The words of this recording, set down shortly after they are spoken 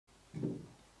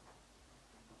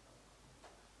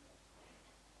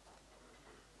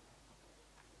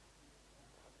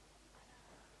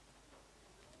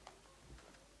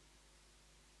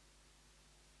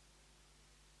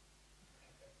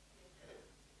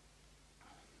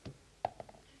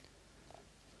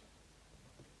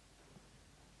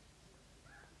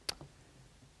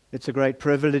It's a great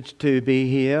privilege to be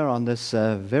here on this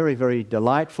very, very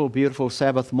delightful, beautiful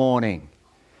Sabbath morning.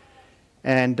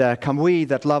 And come we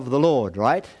that love the Lord,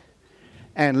 right?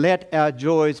 And let our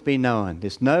joys be known.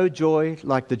 There's no joy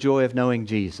like the joy of knowing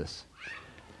Jesus.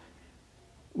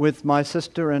 With my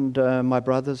sister and my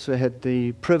brothers, we had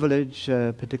the privilege,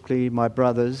 particularly my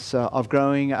brothers, of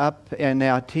growing up in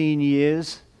our teen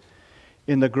years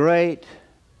in the great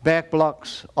back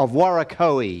blocks of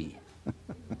Warrakoe.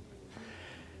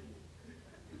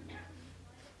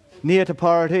 Near to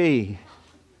Porotee,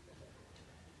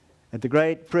 had the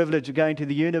great privilege of going to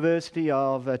the University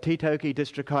of Titoki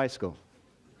District High School.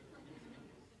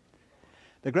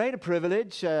 The greater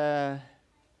privilege,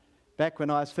 back when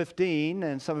I was 15,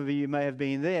 and some of you may have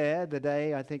been there, the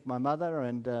day I think my mother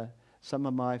and some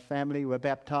of my family were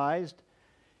baptized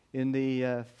in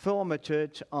the former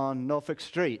church on Norfolk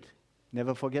Street.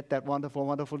 Never forget that wonderful,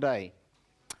 wonderful day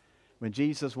when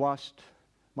Jesus washed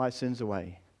my sins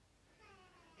away.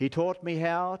 He taught me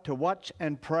how to watch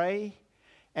and pray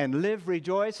and live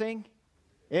rejoicing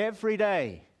every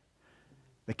day.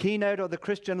 The keynote of the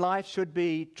Christian life should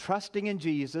be trusting in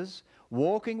Jesus,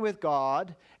 walking with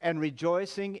God, and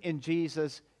rejoicing in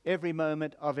Jesus every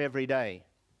moment of every day.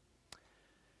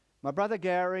 My brother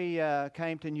Gary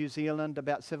came to New Zealand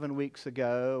about 7 weeks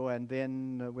ago, and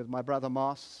then with my brother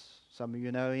Moss, some of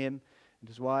you know him, and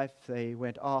his wife, they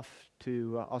went off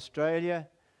to Australia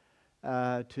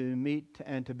to meet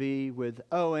and to be with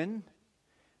Owen,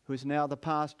 who is now the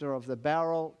pastor of the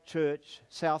Barrel Church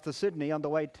south of Sydney on the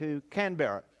way to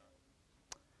Canberra.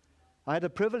 I had the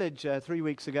privilege 3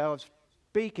 weeks ago of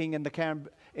speaking in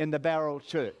the Barrel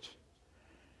Church.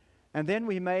 And then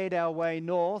we made our way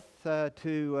north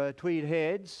to Tweed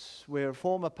Heads, where a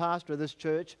former pastor of this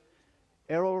church,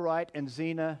 Errol Wright and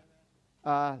Zena,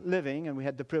 are living, and we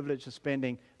had the privilege of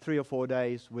spending 3 or 4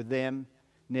 days with them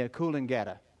near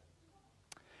Coolangatta.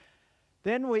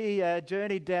 Then we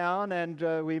journeyed down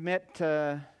and we met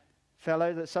a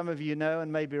fellow that some of you know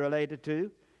and may be related to,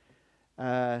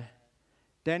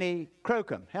 Danny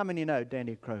Crocombe. How many know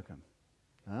Danny Crocombe?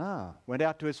 Went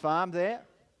out to his farm there,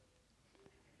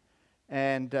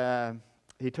 and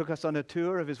he took us on a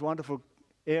tour of his wonderful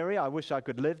area. I wish I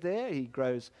could live there. He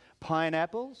grows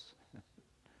pineapples,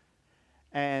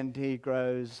 and he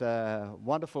grows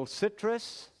wonderful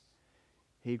citrus.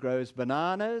 He grows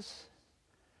bananas,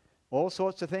 all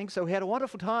sorts of things. So we had a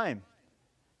wonderful time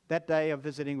that day of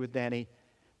visiting with Danny.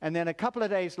 And then a couple of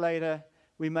days later,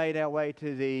 we made our way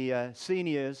to the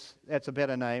seniors, that's a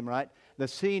better name, right? The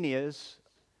seniors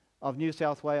of New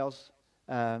South Wales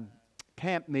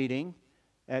camp meeting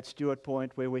at Stewart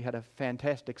Point, where we had a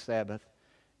fantastic Sabbath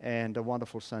and a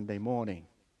wonderful Sunday morning.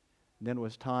 And then it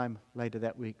was time later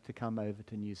that week to come over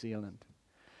to New Zealand.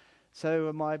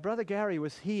 So my brother Gary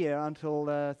was here until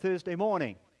Thursday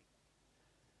morning.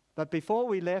 But before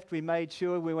we left, we made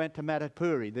sure we went to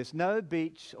Matapuri. There's no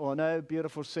beach or no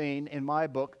beautiful scene in my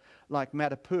book like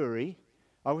Matapuri.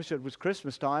 I wish it was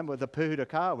Christmas time with the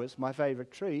Pūhutakawas, my favorite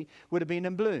tree, would have been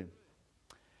in bloom.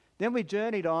 Then we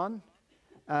journeyed on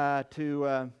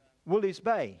to Woolies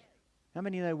Bay. How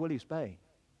many know Woolies Bay?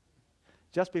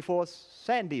 Just before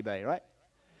Sandy Bay, right?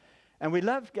 And we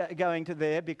loved going to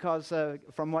there because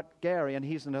from what Gary, and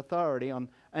he's an authority on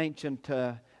ancient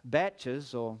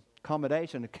batches or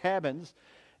accommodation, cabins,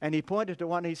 and he pointed to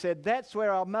one. He said, that's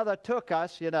where our mother took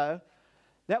us, you know.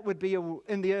 That would be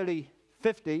in the early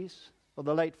 50s or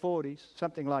the late 40s,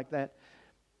 something like that.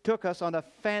 Took us on a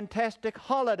fantastic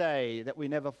holiday that we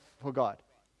never forgot.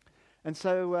 And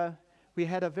so we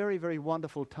had a very, very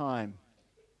wonderful time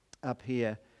up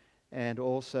here and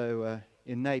also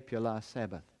in Napier last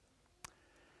Sabbath.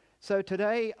 So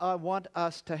today I want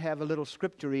us to have a little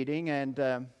scripture reading,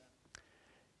 and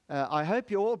I hope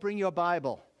you all bring your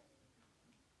Bible.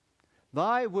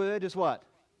 Thy word is what?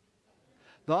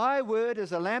 Thy word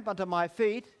is a lamp unto my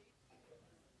feet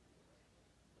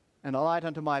and a light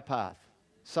unto my path.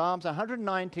 Psalms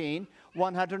 119,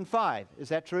 105. Is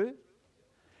that true?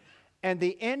 And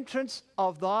the entrance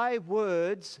of thy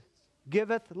words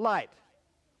giveth light.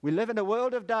 We live in a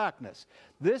world of darkness.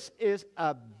 This is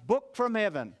a book from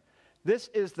heaven. This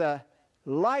is the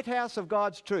lighthouse of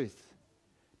God's truth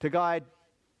to guide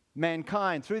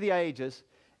mankind through the ages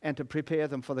and to prepare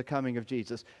them for the coming of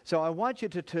Jesus. So I want you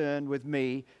to turn with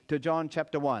me to John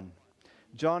chapter 1.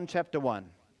 John chapter 1.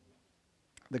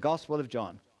 The Gospel of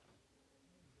John.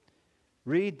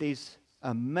 Read these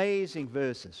amazing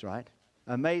verses, right?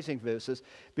 Amazing verses,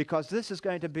 because this is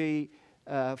going to be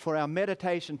for our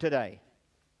meditation today.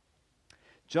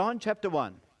 John chapter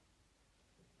 1.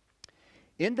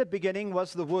 In the beginning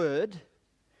was the Word,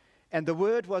 and the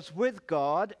Word was with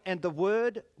God, and the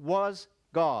Word was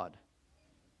God.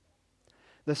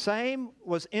 The same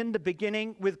was in the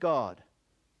beginning with God.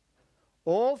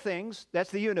 All things,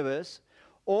 that's the universe,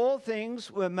 all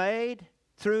things were made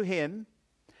through him,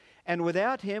 and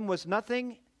without him was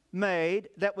nothing made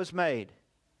that was made.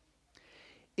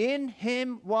 In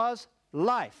him was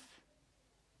life.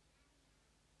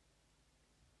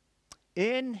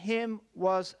 In him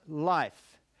was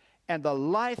life, and the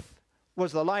life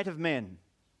was the light of men.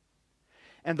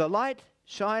 And the light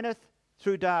shineth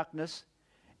through darkness,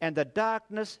 and the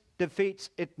darkness defeats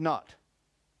it not.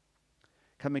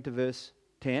 Coming to verse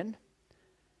 10.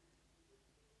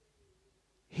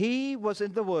 He was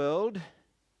in the world,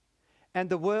 and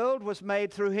the world was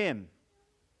made through him,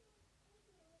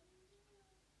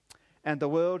 and the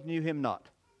world knew him not.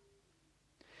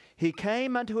 He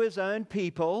came unto his own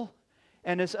people,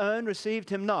 and his own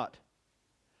received him not.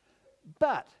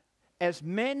 But as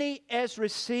many as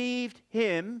received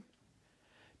him,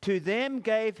 to them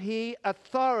gave he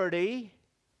authority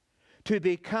to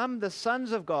become the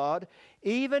sons of God,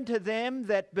 even to them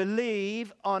that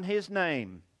believe on his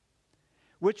name,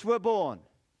 which were born,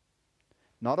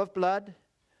 not of blood,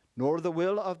 nor the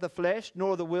will of the flesh,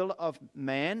 nor the will of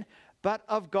man, but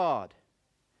of God.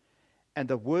 And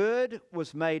the Word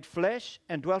was made flesh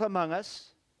and dwelt among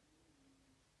us,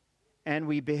 and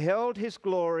we beheld his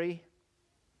glory,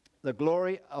 the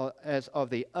glory as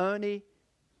of the only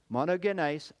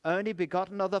monogenes, only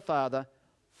begotten of the Father,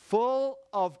 full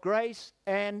of grace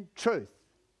and truth.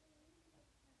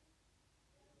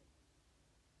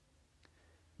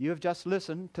 You have just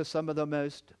listened to some of the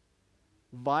most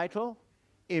vital,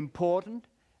 important,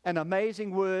 and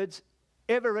amazing words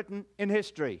ever written in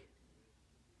history.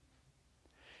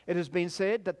 It has been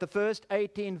said that the first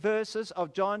 18 verses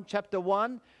of John chapter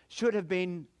 1 should have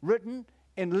been written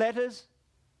in letters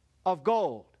of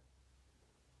gold.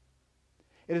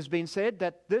 It has been said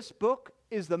that this book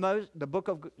is the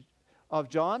book of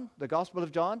John, the Gospel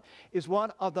of John, is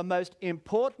one of the most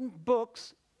important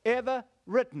books ever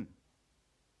written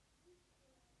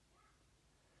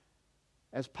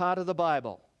as part of the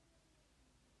Bible.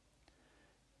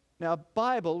 Now,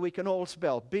 Bible we can all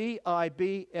spell,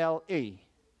 B-I-B-L-E.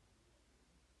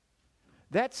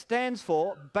 That stands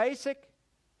for basic,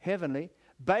 heavenly,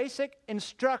 basic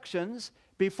instructions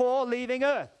before leaving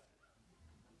earth.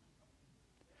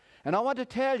 And I want to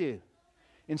tell you,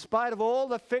 in spite of all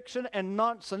the fiction and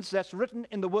nonsense that's written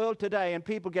in the world today, and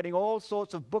people getting all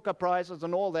sorts of Booker prizes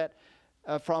and all that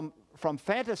from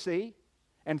fantasy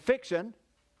and fiction,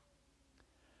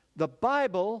 the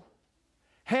Bible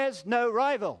has no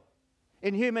rival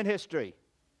in human history.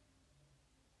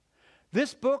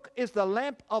 This book is the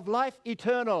lamp of life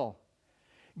eternal,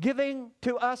 giving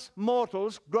to us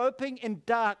mortals groping in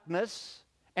darkness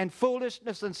and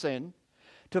foolishness and sin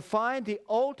to find the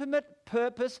ultimate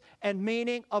purpose and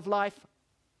meaning of life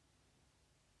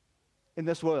in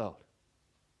this world.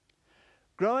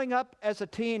 Growing up as a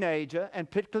teenager, and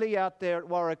particularly out there at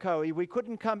Warrakoe, we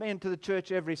couldn't come into the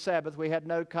church every Sabbath. We had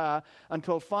no car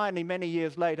until finally, many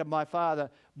years later, my father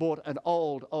bought an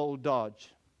old Dodge.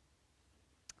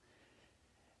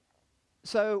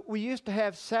 So we used to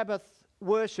have Sabbath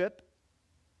worship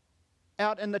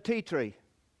out in the tea tree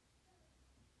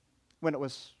when it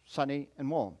was sunny and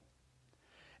warm.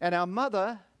 And our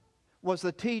mother was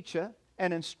the teacher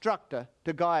and instructor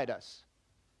to guide us.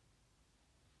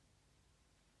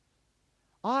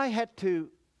 I had to,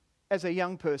 as a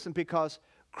young person, because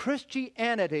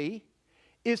Christianity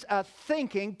is a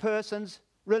thinking person's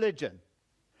religion.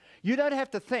 You don't have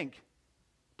to think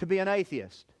to be an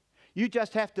atheist. You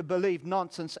just have to believe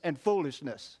nonsense and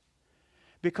foolishness.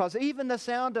 Because even the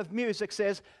sound of music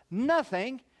says,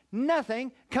 nothing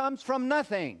comes from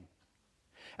nothing.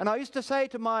 And I used to say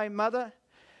to my mother,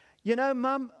 you know,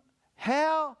 Mum,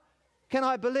 how can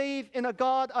I believe in a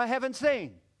God I haven't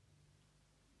seen?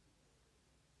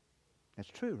 That's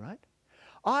true, right?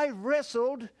 I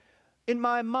wrestled in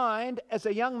my mind as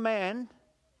a young man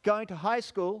going to high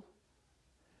school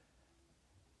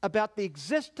about the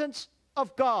existence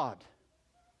of God.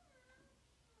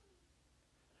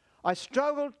 I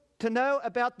struggled to know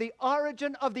about the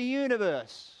origin of the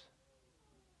universe.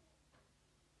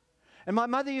 And my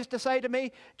mother used to say to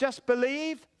me, just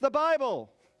believe the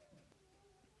Bible.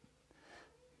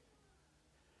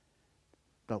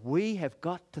 But we have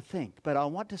got to think. But I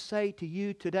want to say to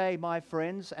you today, my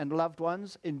friends and loved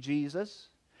ones in Jesus,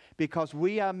 because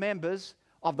we are members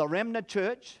of the remnant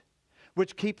church,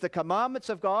 which keep the commandments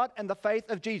of God and the faith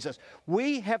of Jesus.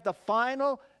 We have the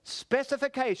final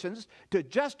specifications to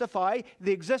justify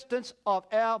the existence of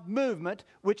our movement,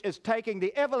 which is taking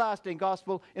the everlasting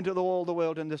gospel into all the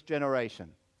world in this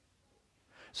generation.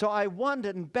 So I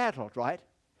wondered and battled, right?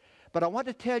 But I want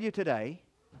to tell you today,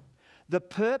 the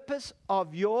purpose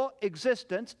of your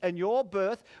existence and your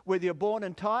birth, whether you're born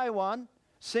in Taiwan,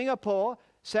 Singapore,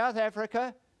 South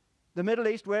Africa, the Middle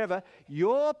East, wherever,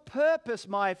 your purpose,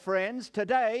 my friends,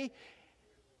 today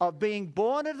of being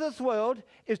born into this world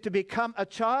is to become a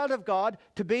child of God,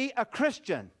 to be a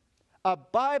Christian, a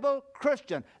Bible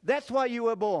Christian. That's why you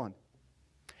were born.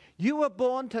 You were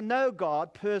born to know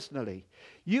God personally.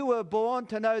 You were born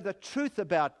to know the truth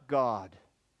about God.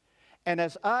 And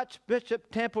as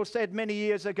Archbishop Temple said many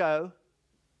years ago,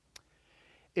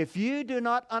 if you do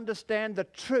not understand the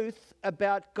truth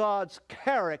about God's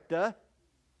character,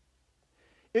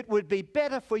 it would be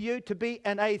better for you to be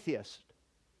an atheist.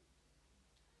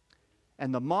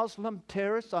 And the Muslim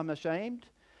terrorists, I'm ashamed,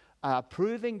 are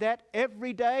proving that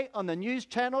every day on the news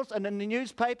channels and in the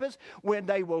newspapers, when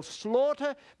they will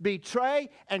slaughter, betray,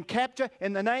 and capture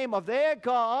in the name of their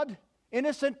God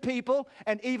innocent people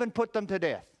and even put them to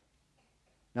death.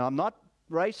 Now, I'm not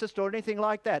racist or anything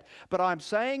like that, but I'm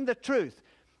saying the truth.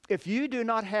 If you do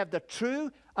not have the true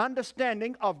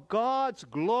understanding of God's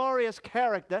glorious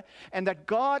character, and that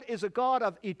God is a God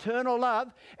of eternal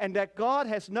love, and that God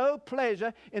has no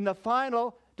pleasure in the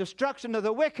final destruction of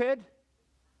the wicked,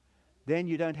 then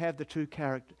you don't have the true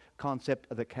concept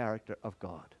of the character of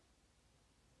God.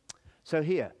 So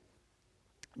here,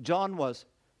 John was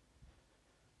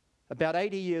about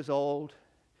 80 years old.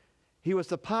 He was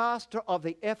the pastor of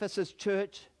the Ephesus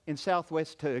church in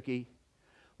southwest Turkey,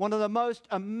 one of the most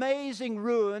amazing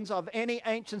ruins of any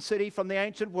ancient city from the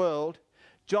ancient world.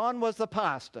 John was the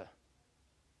pastor.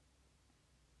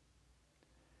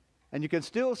 And you can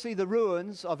still see the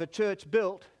ruins of a church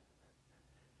built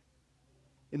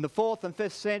in the 4th and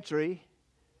 5th century.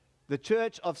 The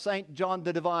church of St. John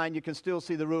the Divine, you can still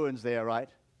see the ruins there, right?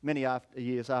 Many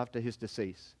years after his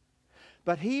decease.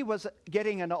 But he was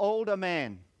getting an older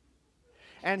man,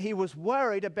 and he was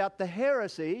worried about the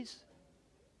heresies.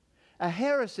 A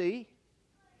heresy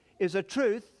is a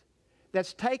truth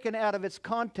that's taken out of its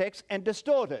context and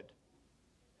distorted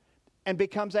and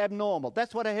becomes abnormal.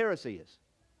 That's what a heresy is.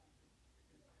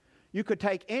 You could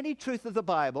take any truth of the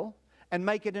Bible and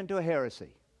make it into a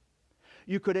heresy.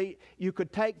 You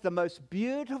could take the most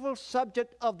beautiful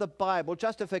subject of the Bible,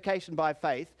 justification by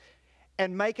faith,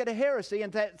 and make it a heresy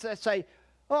and say,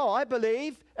 oh, I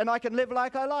believe and I can live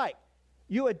like I like.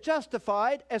 You are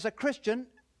justified as a Christian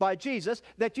by Jesus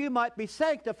that you might be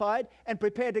sanctified and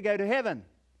prepared to go to heaven.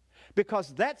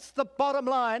 Because that's the bottom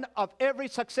line of every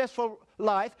successful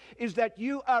life, is that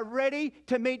you are ready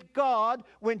to meet God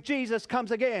when Jesus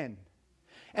comes again.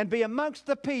 And be amongst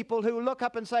the people who look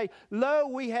up and say, lo,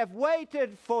 we have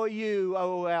waited for you,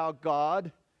 O our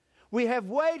God. We have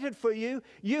waited for you.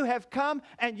 You have come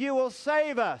and you will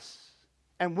save us.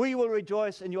 And we will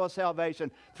rejoice in your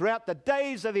salvation throughout the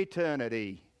days of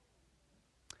eternity.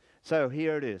 So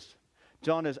here it is.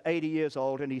 John is 80 years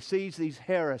old and he sees these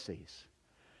heresies.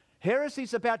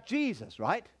 Heresies about Jesus,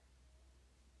 right?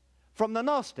 From the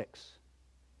Gnostics.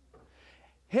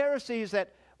 Heresies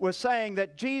that were saying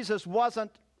that Jesus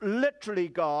wasn't literally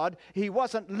God. He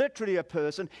wasn't literally a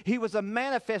person. He was a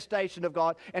manifestation of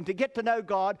God. And to get to know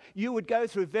God, you would go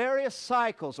through various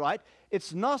cycles, right?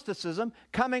 It's Gnosticism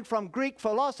coming from Greek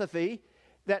philosophy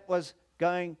that was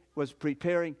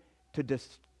preparing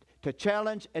to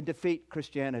challenge and defeat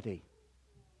Christianity.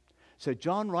 So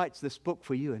John writes this book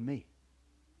for you and me.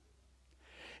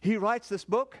 He writes this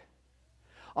book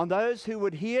on those who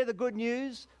would hear the good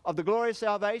news of the glorious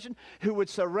salvation, who would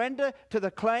surrender to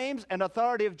the claims and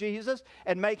authority of Jesus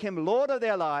and make him Lord of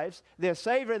their lives, their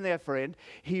Savior and their friend.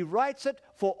 He writes it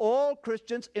for all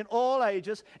Christians in all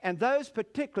ages, and those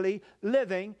particularly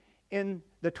living in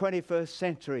the 21st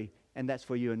century. And that's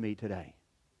for you and me today.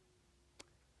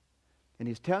 And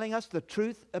he's telling us the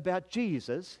truth about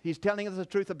Jesus. He's telling us the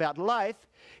truth about life.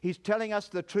 He's telling us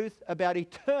the truth about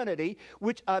eternity,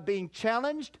 which are being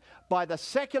challenged by the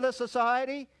secular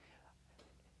society,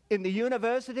 in the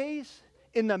universities,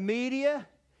 in the media,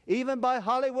 even by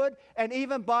Hollywood, and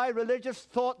even by religious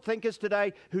thought thinkers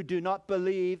today who do not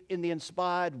believe in the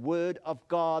inspired Word of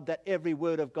God, that every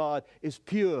Word of God is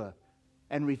pure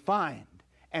and refined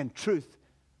and truth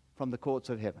from the courts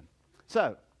of heaven.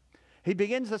 So, he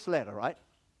begins this letter, right?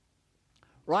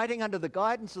 Writing under the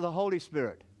guidance of the Holy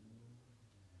Spirit.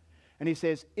 And he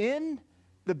says, in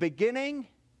the beginning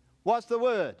was the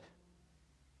Word.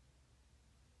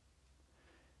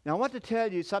 Now I want to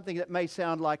tell you something that may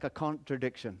sound like a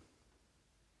contradiction.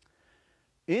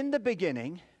 In the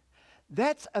beginning,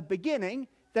 that's a beginning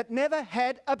that never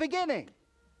had a beginning.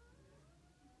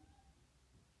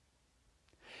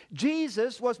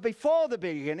 Jesus was before the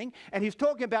beginning, and he's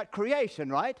talking about creation,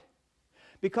 right?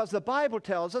 Because the Bible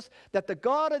tells us that the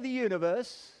God of the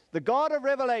universe, the God of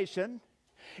Revelation,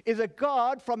 is a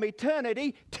God from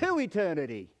eternity to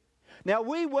eternity. Now,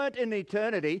 we weren't in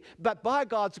eternity, but by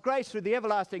God's grace through the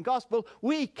everlasting gospel,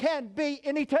 we can be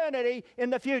in eternity in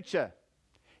the future,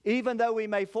 even though we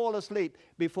may fall asleep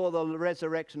before the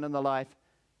resurrection and the life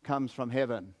comes from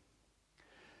heaven.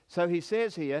 So he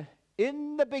says here,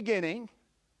 in the beginning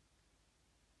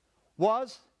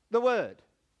was the Word.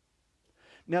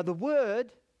 Now, the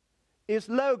word is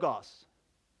logos,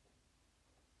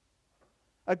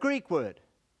 a Greek word.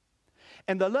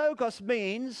 And the logos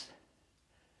means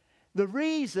the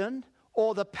reason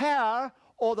or the power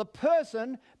or the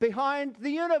person behind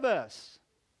the universe.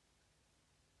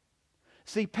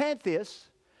 See, pantheists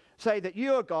say that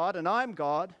you're God and I'm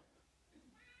God,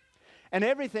 and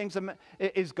everything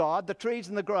is God, the trees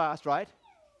and the grass, right?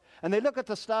 And they look at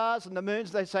the stars and the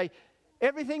moons, they say,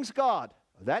 everything's God.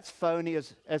 That's phony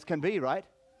as can be, right?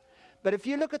 But if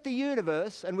you look at the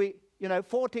universe, and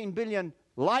 14 billion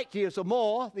light years or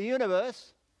more, the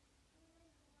universe,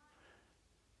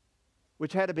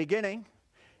 which had a beginning,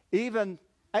 even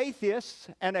atheists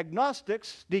and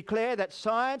agnostics declare that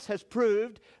science has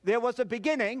proved there was a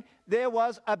beginning. There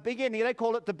was a beginning. They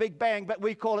call it the Big Bang, but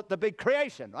we call it the big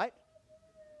creation, right?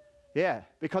 Yeah,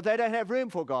 because they don't have room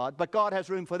for God, but God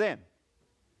has room for them.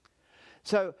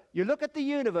 So you look at the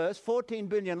universe, 14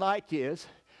 billion light years,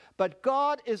 but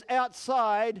God is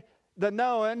outside the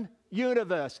known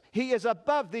universe. He is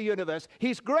above the universe.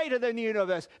 He's greater than the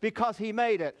universe because he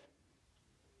made it.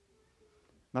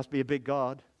 Must be a big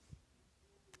God.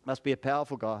 Must be a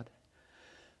powerful God.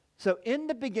 So in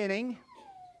the beginning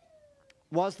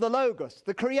was the Logos,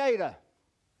 the Creator,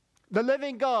 the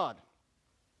living God,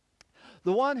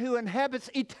 the one who inhabits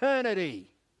eternity.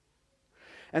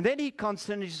 And then he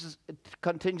continues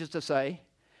to say,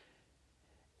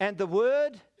 and the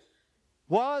Word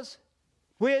was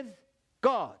with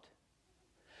God.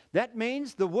 That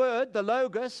means the Word, the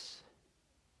Logos,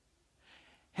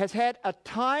 has had a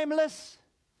timeless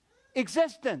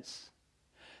existence.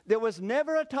 There was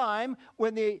never a time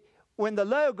when the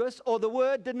Logos or the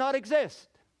Word did not exist.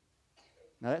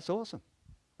 Now that's awesome,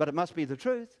 but it must be the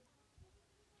truth.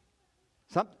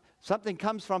 Something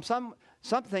comes from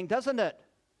something, doesn't it?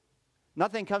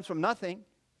 Nothing comes from nothing.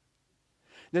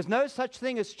 There's no such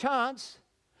thing as chance.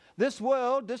 This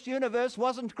world, this universe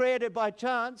wasn't created by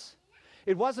chance.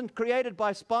 It wasn't created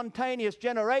by spontaneous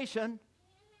generation.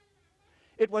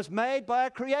 It was made by a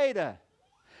creator.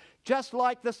 Just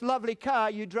like this lovely car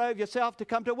you drove yourself to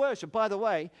come to worship. By the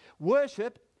way,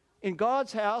 worship in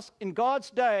God's house, in God's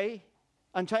day,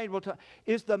 unchangeable time,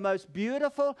 is the most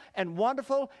beautiful and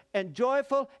wonderful and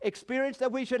joyful experience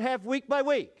that we should have week by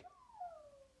week.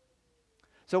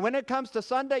 So when it comes to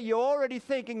Sunday, you're already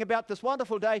thinking about this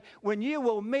wonderful day when you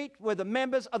will meet with the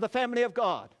members of the family of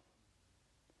God.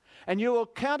 And you will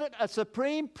count it a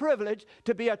supreme privilege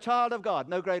to be a child of God.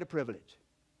 No greater privilege.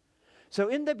 So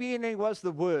in the beginning was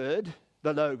the Word,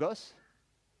 the Logos,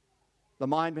 the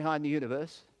mind behind the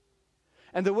universe.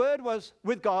 And the Word was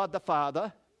with God the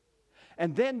Father.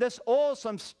 And then this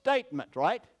awesome statement,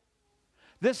 right?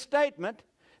 This statement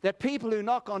that people who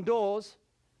knock on doors,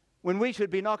 when we should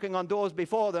be knocking on doors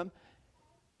before them,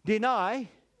 deny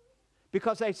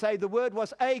because they say the Word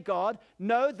was a God.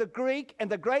 No, the Greek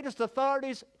and the greatest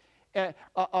authorities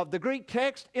of the Greek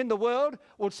text in the world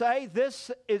will say this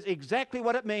is exactly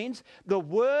what it means. The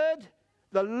Word,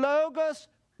 the Logos,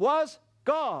 was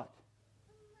God.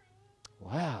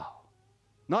 Wow.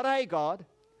 Not a God.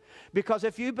 Because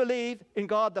if you believe in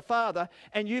God the Father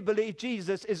and you believe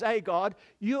Jesus is a God,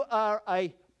 you are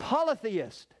a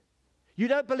polytheist. You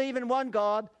don't believe in one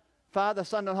God, Father,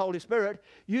 Son, and Holy Spirit.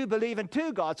 You believe in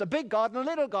two gods, a big God and a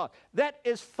little God. That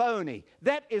is phony.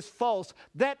 That is false.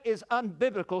 That is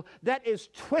unbiblical. That is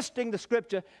twisting the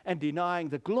Scripture and denying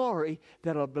the glory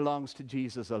that belongs to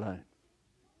Jesus alone.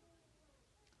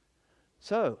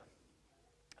 So,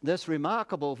 this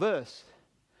remarkable verse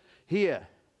here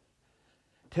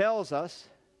tells us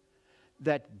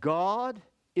that God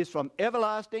is from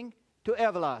everlasting to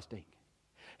everlasting.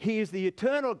 He is the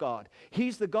eternal God.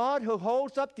 He's the God who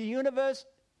holds up the universe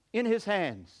in his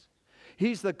hands.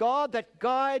 He's the God that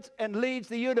guides and leads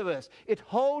the universe. It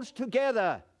holds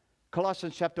together.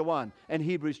 Colossians chapter 1 and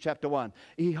Hebrews chapter 1.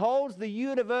 He holds the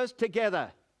universe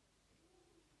together.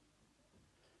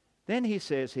 Then he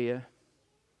says here,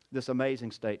 this amazing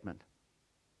statement.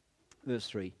 Verse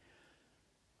 3.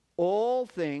 All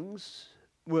things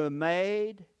were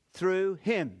made through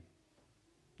him.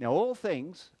 Now all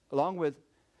things, along with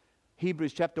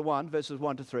Hebrews chapter 1, verses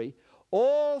 1 to 3,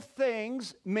 All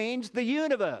things means the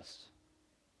universe.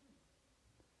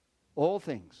 All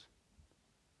things.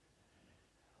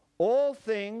 All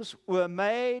things were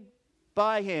made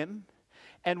by him,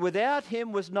 and without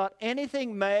him was not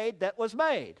anything made that was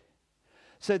made.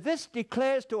 So this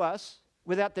declares to us,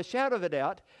 without the shadow of a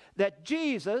doubt, that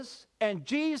Jesus and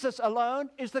Jesus alone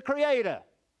is the Creator.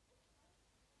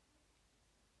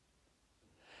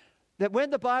 That when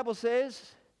the Bible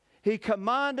says he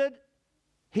commanded,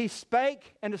 he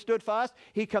spake and it stood fast,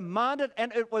 he commanded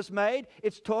and it was made,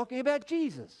 it's talking about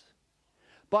Jesus.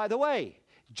 By the way,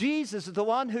 Jesus is the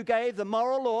one who gave the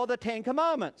moral law, the Ten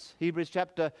Commandments. Hebrews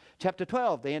chapter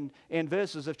 12, the end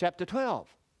verses of chapter 12.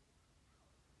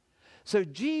 So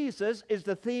Jesus is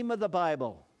the theme of the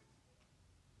Bible.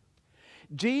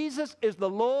 Jesus is the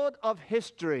Lord of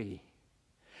history.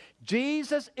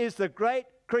 Jesus is the great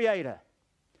Creator.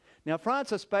 Now,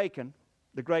 Francis Bacon,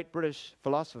 the great British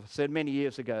philosopher, said many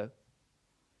years ago,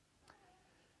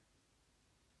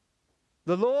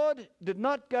 the Lord did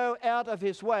not go out of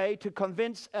his way to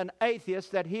convince an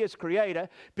atheist that he is Creator,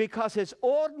 because his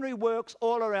ordinary works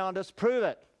all around us prove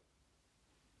it.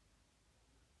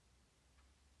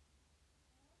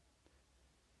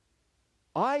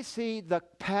 I see the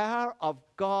power of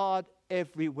God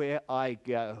everywhere I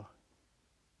go.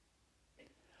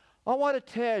 I want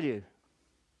to tell you,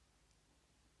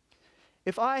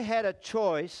 if I had a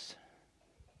choice,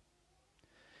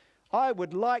 I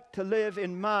would like to live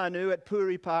in Manu at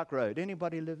Puri Park Road.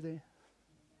 Anybody live there?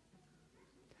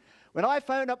 When I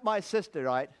phone up my sister,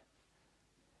 right,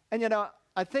 and you know,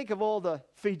 I think of all the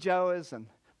Fijoas and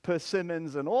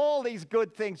persimmons and all these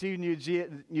good things you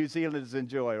New Zealanders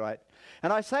enjoy, right?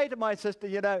 And I say to my sister,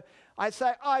 you know,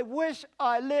 I wish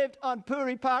I lived on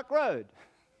Puri Park Road.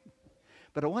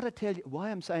 But I want to tell you why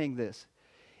I'm saying this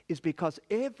is because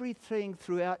everything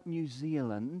throughout New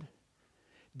Zealand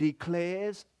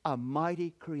declares a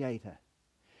mighty Creator.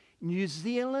 New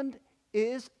Zealand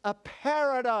is a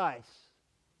paradise.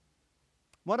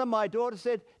 One of my daughters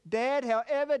said, Dad,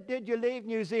 however did you leave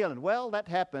New Zealand? Well, that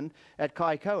happened at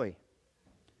Kaikohe.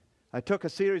 I took a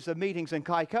series of meetings in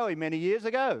Kaikohe many years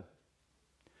ago.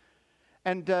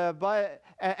 And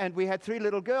we had 3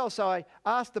 little girls, so I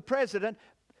asked the president,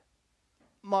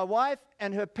 my wife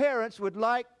and her parents would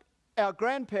like our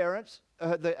grandparents,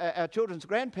 our children's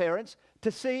grandparents,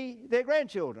 to see their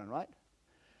grandchildren, right?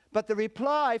 But the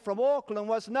reply from Auckland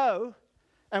was no,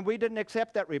 and we didn't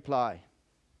accept that reply.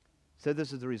 So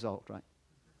this is the result, right?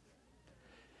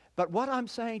 But what I'm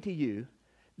saying to you,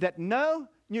 that no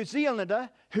New Zealander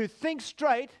who thinks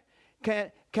straight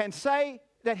can say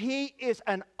that he is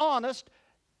an honest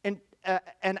and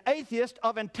an atheist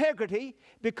of integrity,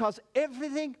 because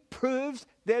everything proves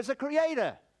there's a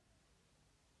Creator.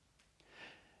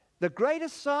 The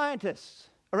greatest scientists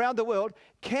around the world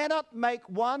cannot make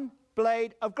one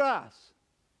blade of grass.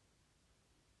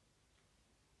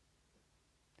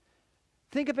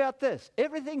 Think about this.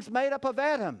 Everything's made up of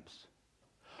atoms.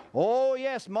 Oh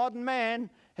yes, modern man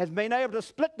has been able to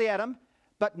split the atom,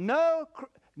 but no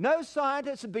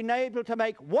scientist has been able to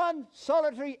make one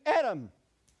solitary atom.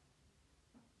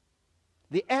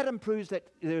 The atom proves that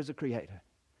there is a Creator.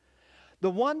 The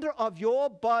wonder of your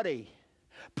body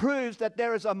proves that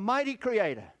there is a mighty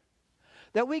Creator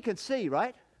that we can see,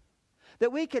 right?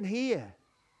 That we can hear.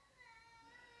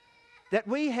 That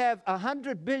we have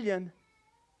 100 billion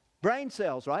brain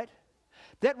cells, right?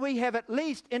 That we have at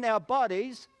least in our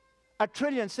bodies 1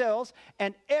 trillion cells,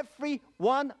 and every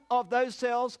one of those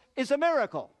cells is a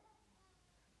miracle.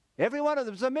 Every one of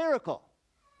them is a miracle.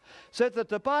 So that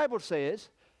the Bible says,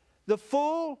 the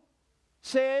fool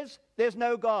says there's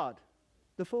no God.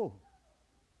 The fool.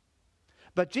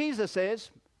 But Jesus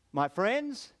says, my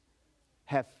friends,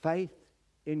 have faith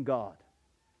in God.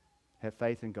 Have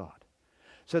faith in God.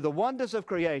 So the wonders of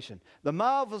creation, the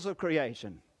marvels of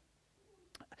creation,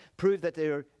 prove that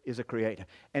there is a Creator.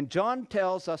 And John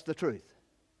tells us the truth.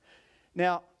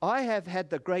 Now, I have had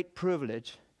the great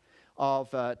privilege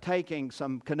of taking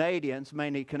some Canadians,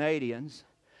 mainly Canadians,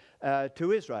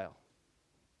 to Israel.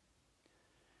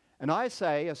 And I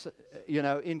say, you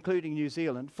know, including New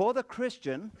Zealand, for the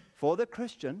Christian,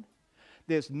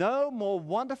 there's no more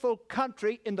wonderful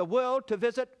country in the world to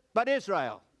visit but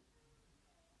Israel.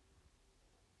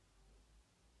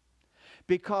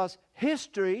 Because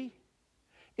history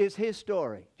is his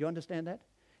story. Do you understand that?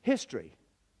 History.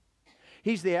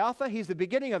 He's the Alpha, he's the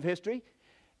beginning of history,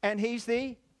 and he's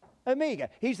the Omega.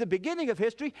 He's the beginning of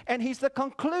history, and he's the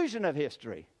conclusion of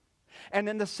history. And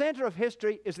in the center of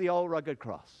history is the old rugged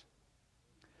cross.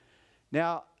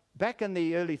 Now, back in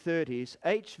the early 30s,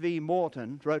 H.V.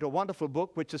 Morton wrote a wonderful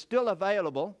book which is still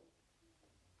available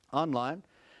online.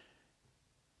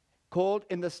 called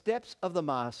In the Steps of the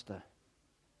Master.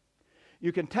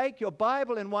 You can take your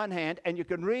Bible in one hand and you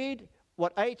can read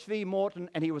what H.V. Morton,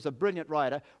 and he was a brilliant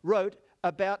writer, wrote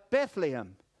about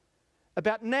Bethlehem,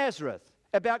 about Nazareth,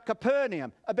 about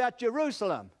Capernaum, about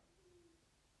Jerusalem.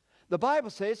 The Bible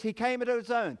says he came into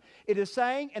his own. It is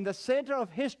saying in the center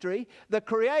of history, the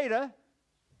Creator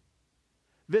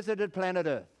visited planet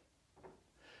Earth.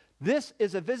 This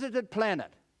is a visited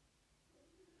planet.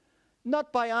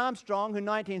 Not by Armstrong, who in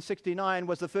 1969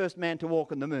 was the first man to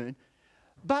walk on the moon,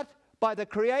 but by the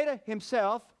Creator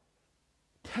himself,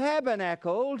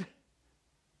 tabernacled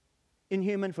in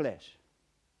human flesh.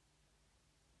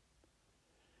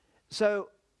 So,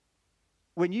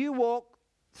 when you walk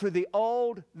through the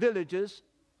old villages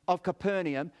of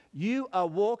Capernaum, you are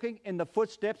walking in the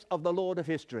footsteps of the Lord of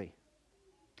history.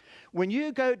 When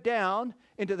you go down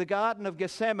into the Garden of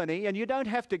Gethsemane, and you don't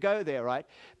have to go there, right?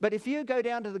 But if you go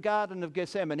down to the Garden of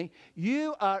Gethsemane,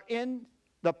 you are in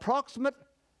the proximate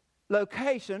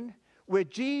location where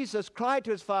Jesus cried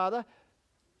to his Father,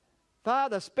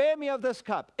 Father, spare me of this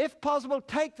cup. If possible,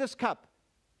 take this cup,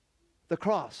 the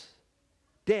cross,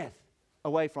 death,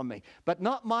 away from me. But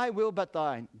not my will, but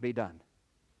thine be done.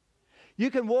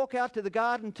 You can walk out to the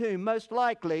garden tomb, most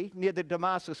likely near the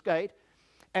Damascus Gate,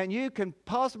 and you can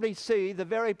possibly see the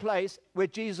very place where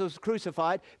Jesus was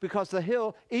crucified, because the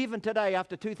hill, even today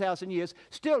after 2,000 years,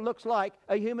 still looks like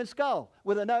a human skull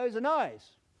with a nose and eyes.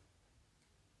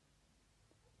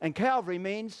 And Calvary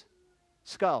means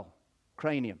skull,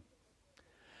 cranium.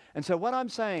 And so what I'm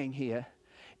saying here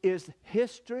is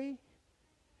history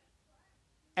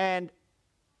and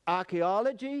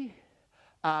archaeology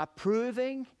are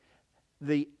proving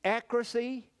the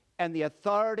accuracy and the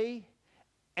authority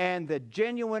and the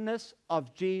genuineness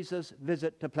of Jesus'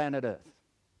 visit to planet Earth.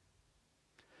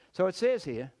 So it says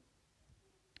here,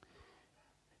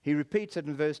 he repeats it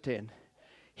in verse 10,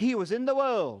 he was in the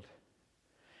world,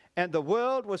 and the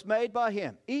world was made by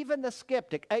him. Even the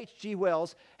skeptic H.G.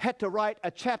 Wells had to write a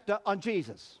chapter on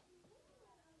Jesus.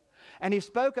 And he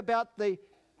spoke about the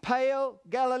pale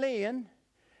Galilean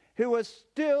who was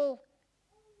still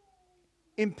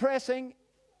impressing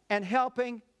and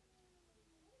helping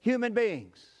human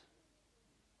beings.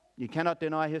 You cannot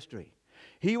deny history.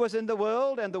 He was in the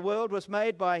world, and the world was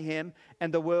made by him,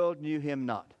 and the world knew him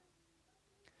not.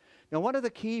 Now, one of the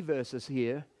key verses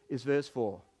here is verse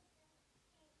 4.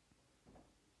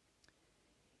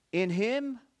 In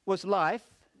him was life,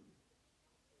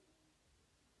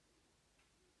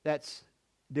 that's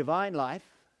divine life,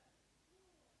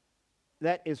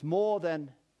 that is more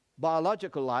than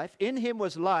biological life. In him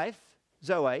was life,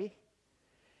 Zoe,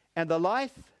 and the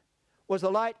life was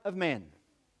the light of men.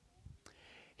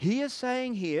 He is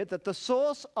saying here that the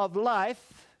source of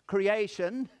life,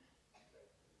 creation,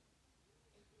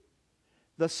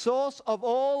 the source of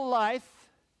all life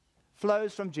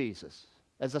flows from Jesus.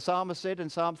 As the psalmist said in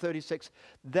Psalm 36,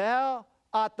 thou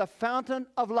art the fountain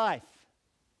of life.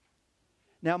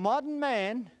 Now, modern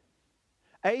man,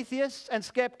 atheists and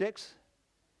skeptics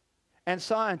and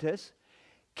scientists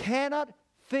cannot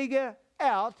figure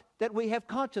out that we have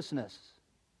consciousness.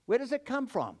 Where does it come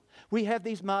from? We have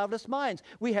these marvelous minds.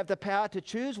 We have the power to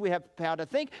choose. We have the power to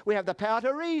think. We have the power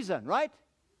to reason, right?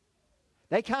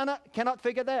 They cannot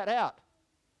figure that out.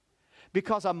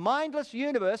 Because a mindless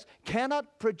universe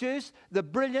cannot produce the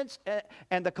brilliance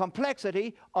and the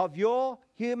complexity of your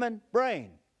human brain.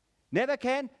 Never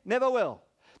can, never will.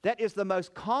 That is the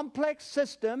most complex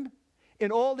system in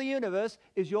all the universe,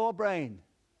 is your brain.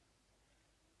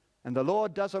 And the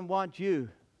Lord doesn't want you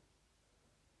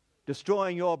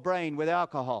destroying your brain with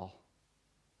alcohol,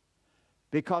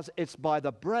 because it's by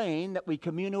the brain that we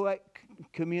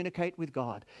communicate with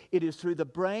God. It is through the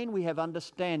brain we have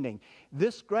understanding.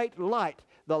 This great light,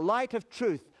 the light of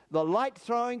truth, the light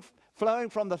flowing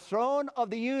from the throne of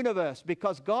the universe,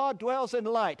 because God dwells in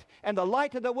light, and the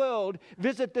light of the world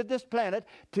visited this planet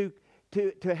to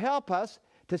help us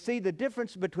to see the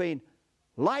difference between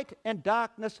light and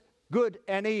darkness, good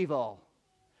and evil,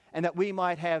 and that we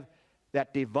might have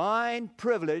that divine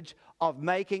privilege of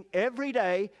making every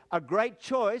day a great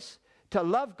choice to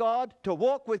love God, to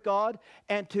walk with God,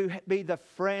 and to be the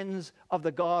friends of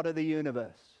the God of the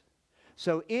universe.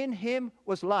 So in him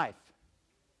was life.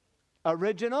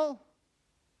 Original,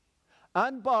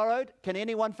 unborrowed. Can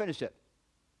anyone finish it?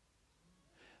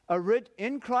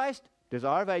 In Christ,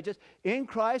 desire of ages, in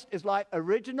Christ is life,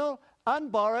 original,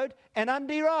 unborrowed, and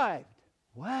underived.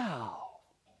 Wow.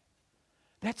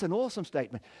 That's an awesome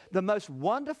statement. The most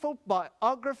wonderful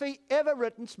biography ever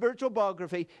written, spiritual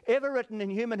biography ever written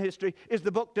in human history, is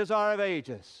the book Desire of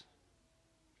Ages.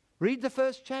 Read the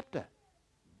first chapter,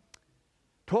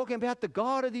 talking about the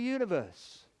God of the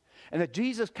universe. and that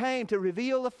Jesus came to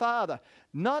reveal the Father,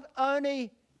 not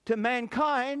only to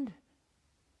mankind,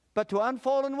 but to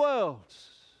unfallen worlds,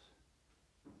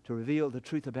 to reveal the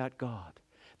truth about God.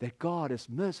 That God is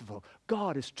merciful,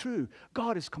 God is true,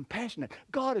 God is compassionate,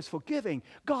 God is forgiving,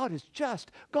 God is just,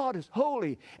 God is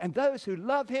holy. And those who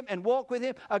love Him and walk with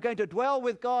Him are going to dwell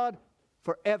with God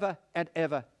forever and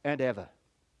ever and ever.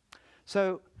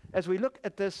 So, as we look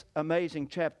at this amazing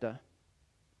chapter,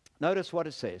 notice what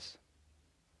it says.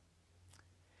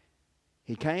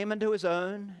 He came unto His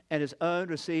own, and His own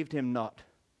received Him not.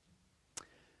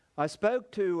 I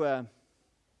spoke to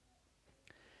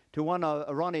one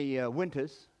Ronnie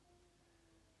Winters.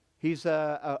 He's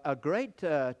a great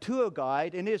tour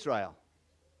guide in Israel.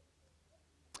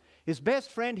 His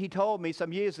best friend, he told me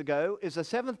some years ago, is a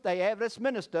Seventh-day Adventist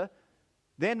minister,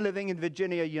 then living in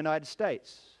Virginia, United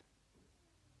States.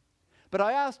 But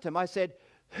I asked him, I said,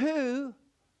 who,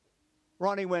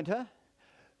 Ronnie Winter,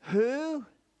 who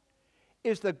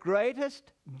is the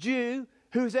greatest Jew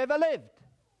who's ever lived?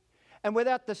 And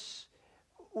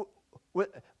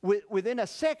within a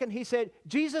second, he said,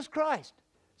 Jesus Christ.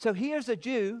 So here's a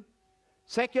Jew,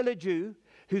 secular Jew,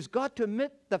 who's got to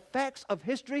admit the facts of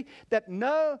history that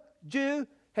no Jew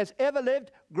has ever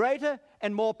lived greater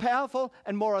and more powerful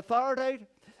and more authoritative,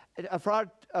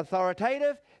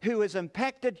 who has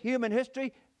impacted human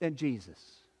history than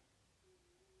Jesus.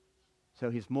 So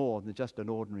he's more than just an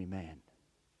ordinary man.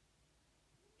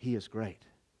 He is great.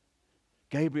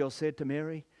 Gabriel said to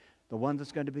Mary, the one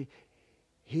that's going to be,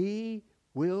 He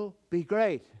will be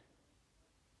great.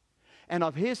 And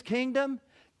of His kingdom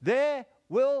there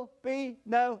will be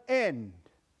no end.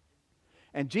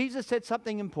 And Jesus said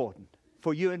something important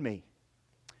for you and me.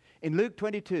 In Luke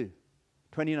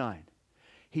 22:29,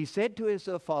 He said to His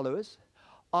followers,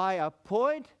 I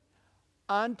appoint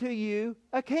unto you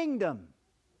a kingdom.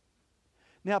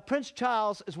 Now Prince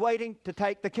Charles is waiting to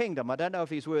take the kingdom. I don't know if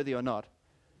he's worthy or not.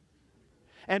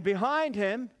 And behind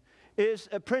him is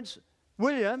Prince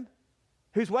William,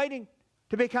 who's waiting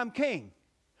to become king.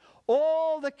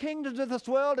 All the kingdoms of this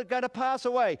world are going to pass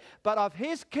away. But of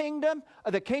His kingdom,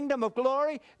 the kingdom of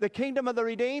glory, the kingdom of the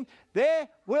redeemed, there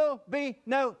will be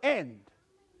no end.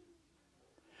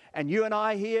 And you and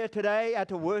I here today are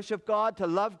to worship God, to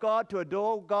love God, to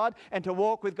adore God, and to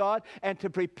walk with God, and to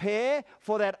prepare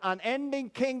for that unending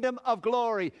kingdom of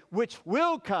glory, which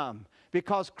will come,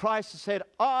 because Christ said,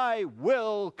 I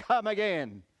will come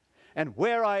again. And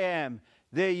where I am,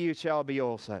 there you shall be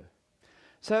also.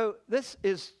 So this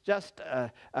is just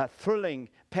a thrilling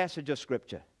passage of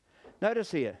Scripture. Notice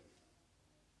here,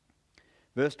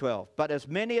 verse 12, but as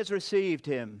many as received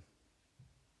Him,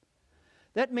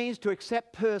 that means to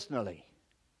accept personally.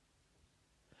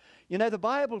 You know, the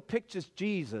Bible pictures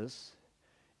Jesus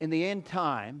in the end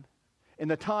time, in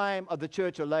the time of the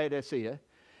church of Laodicea.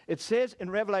 It says in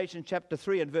Revelation chapter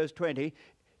 3 and verse 20,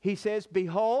 He says,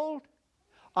 behold,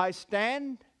 I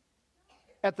stand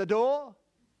at the door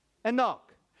and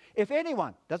knock. If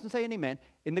anyone, doesn't say any man,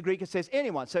 in the Greek it says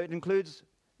anyone, so it includes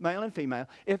male and female.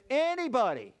 If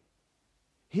anybody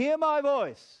hear my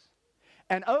voice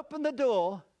and open the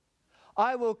door,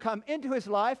 I will come into his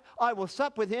life, I will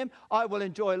sup with him, I will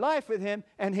enjoy life with him,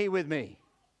 and he with me.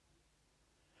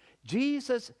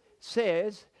 Jesus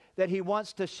says that He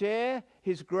wants to share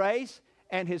His grace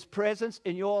and His presence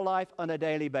in your life on a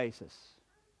daily basis.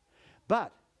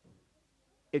 But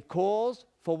it calls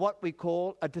for what we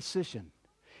call a decision.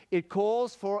 It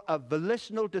calls for a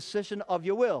volitional decision of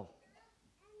your will.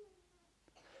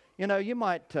 You know, you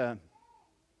might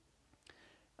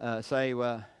say,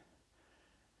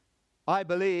 I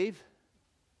believe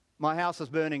my house is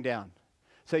burning down.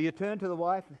 So you turn to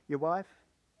your wife,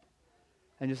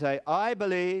 and you say, I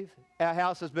believe our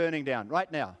house is burning down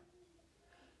right now.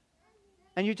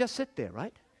 And you just sit there,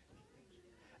 right?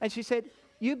 And she said,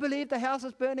 you believe the house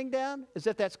is burning down? As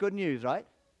if that's good news, right?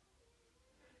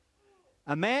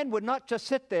 A man would not just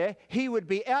sit there. He would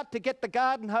be out to get the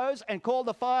garden hose and call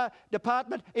the fire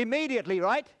department immediately,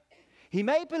 right? He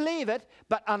may believe it,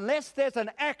 but unless there's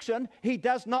an action, he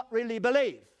does not really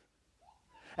believe.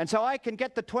 And so I can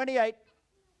get the 28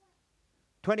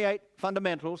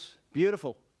 fundamentals,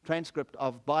 beautiful transcript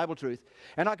of Bible truth,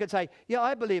 and I could say, yeah,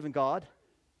 I believe in God.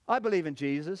 I believe in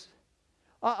Jesus.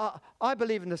 I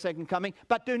believe in the second coming,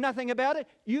 but do nothing about it.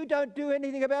 You don't do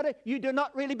anything about it. You do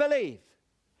not really believe.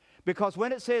 Because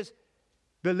when it says,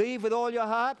 believe with all your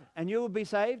heart and you will be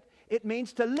saved, it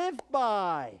means to live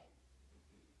by.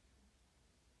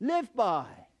 Live by.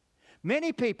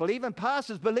 Many people, even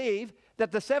pastors, believe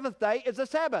that the seventh day is a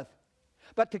Sabbath.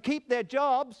 But to keep their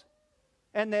jobs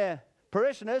and their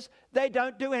parishioners, they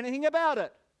don't do anything about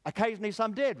it. Occasionally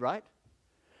some did, right?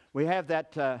 We have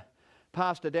that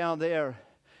pastor down there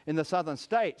in the southern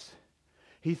states,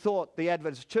 he thought the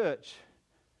Adventist church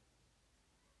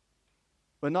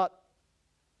were not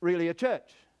really a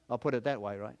church. I'll put it that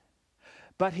way, right?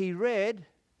 But he read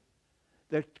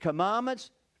the commandments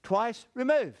twice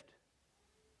removed.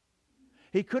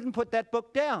 He couldn't put that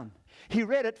book down. He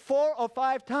read it 4 or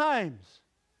 5 times.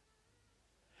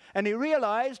 And he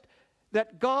realized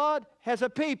that God has a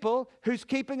people who's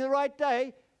keeping the right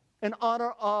day in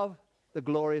honor of the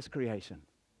glorious creation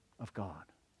of God.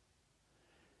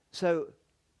 So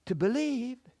to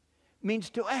believe means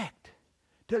to act,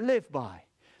 to live by.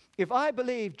 If I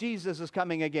believe Jesus is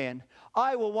coming again,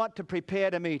 I will want to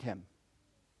prepare to meet him.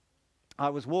 I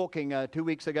was walking 2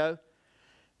 weeks ago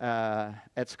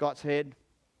at Scott's Head,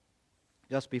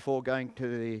 just before going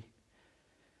to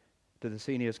the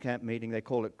seniors camp meeting. They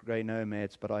call it grey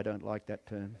nomads, but I don't like that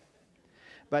term.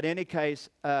 But in any case,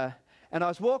 and I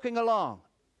was walking along,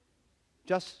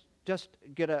 just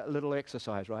get a little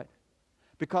exercise, right?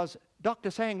 Because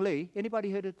Dr. Sang Lee,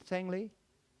 anybody heard of Sang Lee?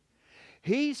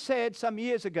 He said some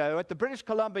years ago at the British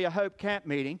Columbia Hope Camp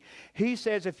meeting, he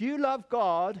says, if you love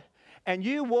God and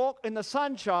you walk in the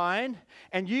sunshine,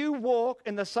 and you're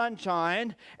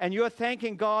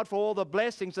thanking God for all the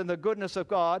blessings and the goodness of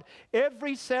God,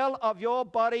 every cell of your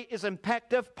body is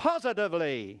impacted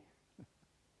positively.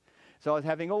 So I was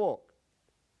having a walk,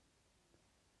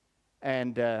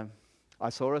 and I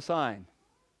saw a sign,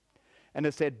 and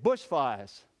it said,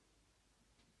 bushfires.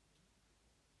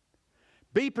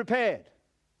 Be prepared.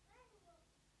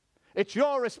 It's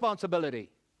your responsibility.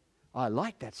 I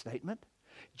like that statement.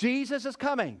 Jesus is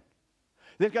coming.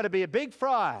 There's going to be a big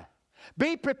fire.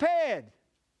 Be prepared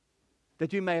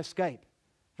that you may escape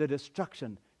the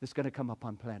destruction that's going to come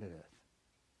upon planet Earth.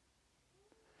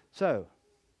 So,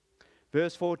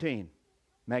 verse 14,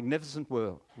 magnificent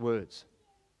words.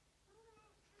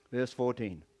 Verse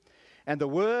 14. And the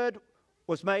Word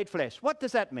was made flesh. What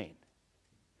does that mean?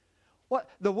 What?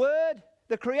 The Word,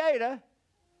 the Creator,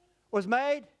 was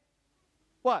made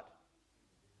what?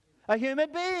 A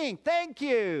human being. Thank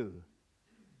you.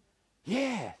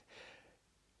 Yeah.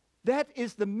 That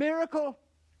is the miracle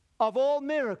of all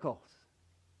miracles.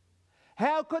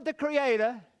 How could the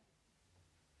Creator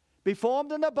be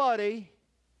formed in a body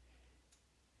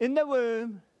in the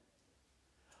womb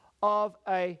of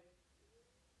a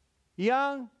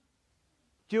young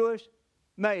Jewish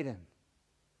maiden?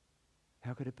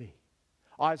 How could it be?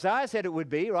 Isaiah said it would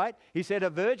be, right? He said a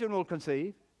virgin will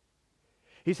conceive.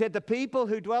 He said the people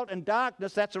who dwelt in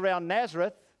darkness, that's around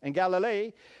Nazareth in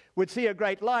Galilee, would see a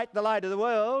great light, the light of the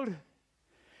world.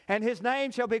 And his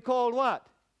name shall be called what?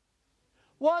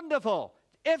 Wonderful.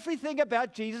 Everything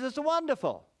about Jesus is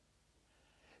wonderful.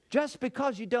 Just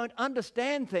because you don't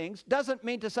understand things doesn't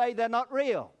mean to say they're not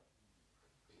real.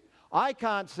 I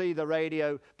can't see the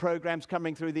radio programs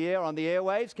coming through the air on the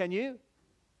airwaves, can you?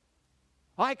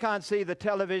 I can't see the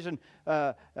television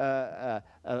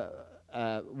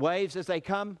waves as they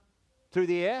come through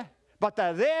the air, but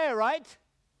they're there, right?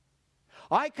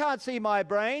 I can't see my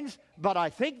brains, but I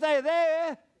think they're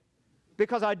there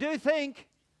because I do think,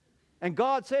 and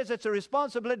God says it's a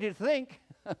responsibility to think.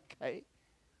 Okay,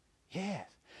 yes.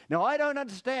 Now, I don't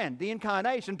understand the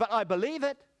incarnation, but I believe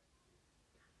it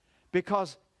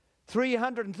because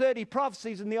 330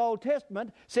 prophecies in the Old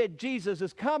Testament said Jesus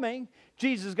is coming.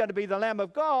 Jesus is going to be the Lamb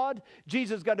of God.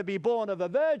 Jesus is going to be born of a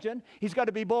virgin. He's going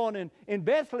to be born in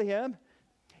Bethlehem.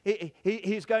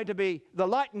 He's going to be the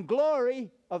light and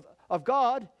glory of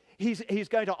God. He's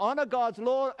going to honor God's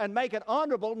law and make it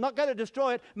honorable, not going to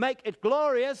destroy it, make it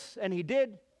glorious, and he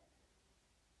did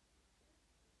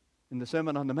in the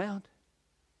Sermon on the Mount.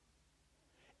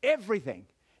 Everything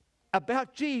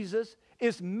about Jesus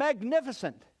is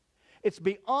magnificent. It's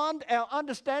beyond our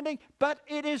understanding, but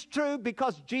it is true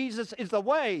because Jesus is the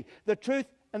way, the truth,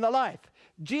 and the life.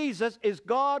 Jesus is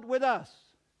God with us.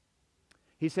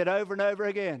 He said over and over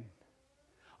again,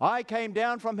 I came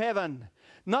down from heaven,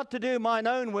 not to do mine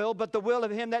own will, but the will of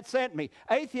him that sent me.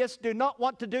 Atheists do not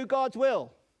want to do God's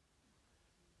will.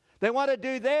 They want to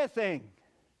do their thing.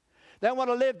 They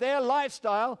want to live their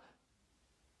lifestyle.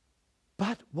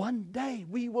 But one day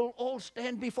we will all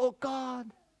stand before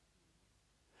God.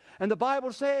 And the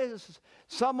Bible says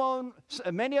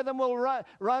many of them will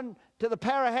run to the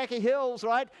Parahaki Hills,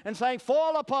 right? And saying,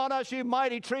 fall upon us, you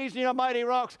mighty trees and you mighty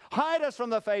rocks. Hide us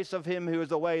from the face of him who is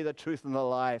the way, the truth, and the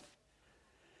life.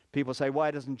 People say,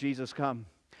 why doesn't Jesus come?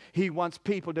 He wants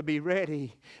people to be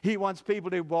ready. He wants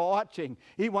people to be watching.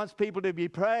 He wants people to be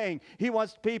praying. He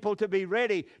wants people to be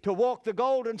ready to walk the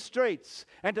golden streets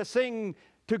and to sing,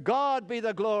 to God be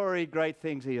the glory, great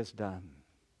things he has done.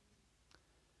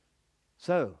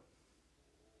 So,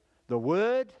 the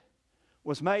Word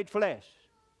was made flesh.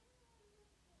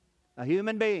 A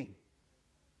human being.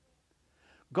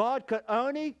 God could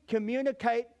only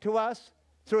communicate to us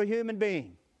through a human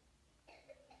being.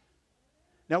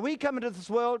 Now we come into this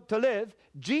world to live.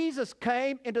 Jesus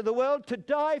came into the world to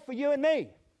die for you and me,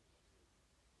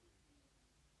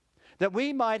 that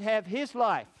we might have his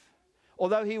life,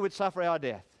 although he would suffer our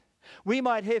death. We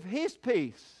might have his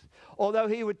peace, although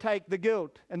he would take the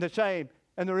guilt and the shame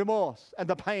and the remorse and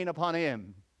the pain upon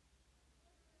him.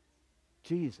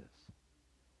 Jesus.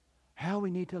 How we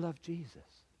need to love Jesus.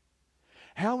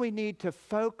 How we need to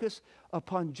focus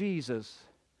upon Jesus,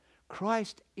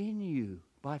 Christ in you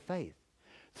by faith,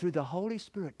 through the Holy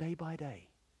Spirit day by day.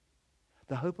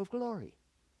 The hope of glory.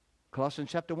 Colossians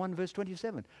chapter 1 verse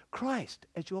 27. Christ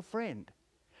as your friend.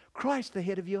 Christ the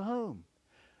head of your home.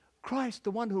 Christ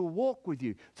the one who will walk with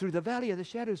you through the valley of the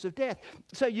shadows of death.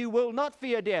 So you will not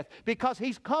fear death because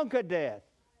he's conquered death.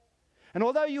 And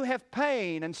although you have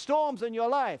pain and storms in your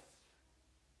life,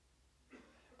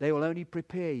 they will only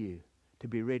prepare you to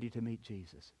be ready to meet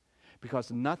Jesus. Because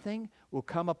nothing will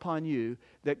come upon you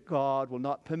that God will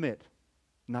not permit.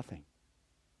 Nothing.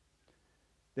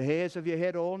 The hairs of your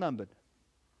head are all numbered.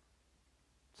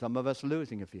 Some of us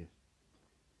losing a few.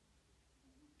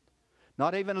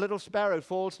 Not even a little sparrow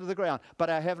falls to the ground, but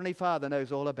our Heavenly Father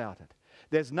knows all about it.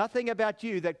 There's nothing about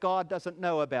you that God doesn't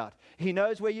know about. He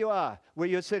knows where you are, where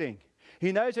you're sitting.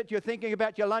 He knows that you're thinking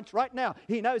about your lunch right now.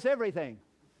 He knows everything.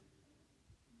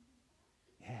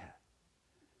 Yeah.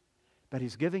 But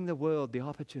he's giving the world the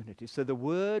opportunity. So the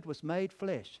Word was made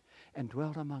flesh and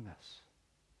dwelt among us.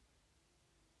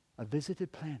 A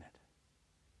visited planet.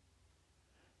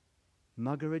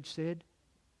 Muggeridge said,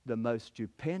 the most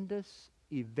stupendous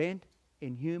event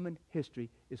in human history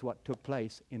is what took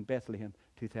place in Bethlehem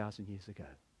 2,000 years ago.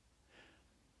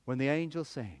 When the angels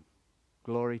sang,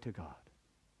 glory to God.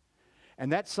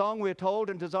 And that song, we're told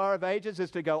in Desire of Ages,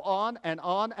 is to go on and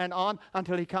on and on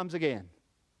until he comes again.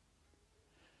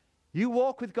 You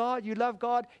walk with God, you love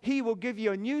God, he will give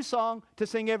you a new song to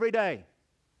sing every day.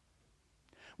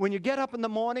 When you get up in the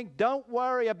morning, don't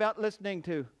worry about listening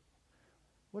to,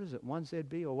 what is it,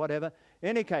 1ZB or whatever. In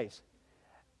any case,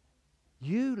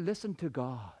 you listen to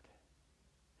God.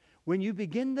 When you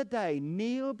begin the day,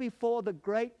 kneel before the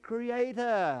great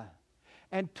Creator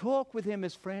and talk with him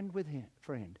as friend with him,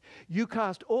 friend. You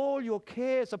cast all your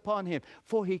cares upon him,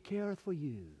 for he careth for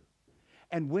you.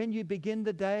 And when you begin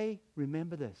the day,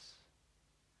 remember this.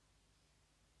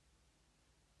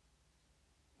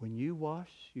 When you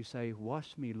wash, you say,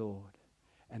 wash me, Lord,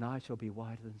 and I shall be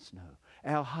whiter than snow.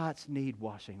 Our hearts need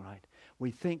washing, right?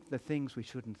 We think the things we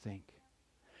shouldn't think.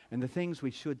 And the things we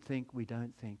should think, we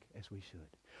don't think as we should.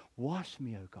 Wash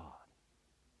me, O God.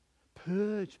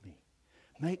 Purge me.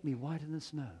 Make me whiter than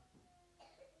snow.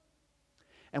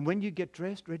 And when you get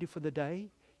dressed, ready for the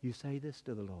day, you say this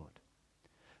to the Lord.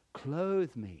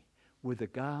 Clothe me with the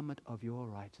garment of your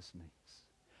righteousness.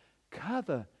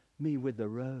 Cover me with the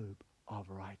robe of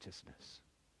righteousness.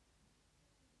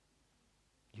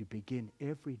 You begin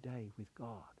every day with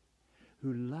God,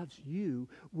 who loves you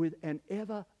with an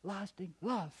everlasting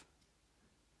love.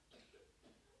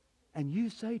 And you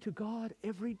say to God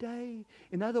every day,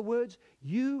 in other words,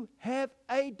 you have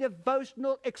a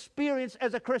devotional experience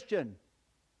as a Christian.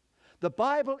 The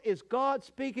Bible is God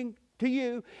speaking to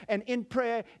you, and in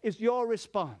prayer is your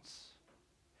response.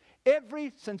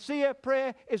 Every sincere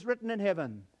prayer is written in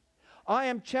heaven. I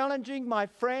am challenging my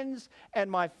friends and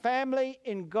my family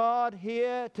in God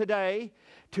here today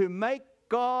to make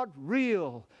God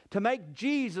real, to make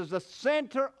Jesus the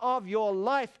center of your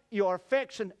life, your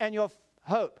affection, and your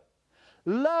hope.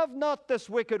 Love not this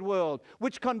wicked world,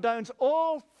 which condones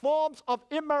all forms of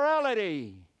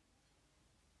immorality.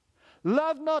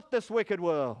 Love not this wicked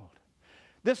world,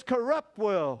 this corrupt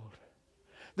world,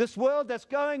 this world that's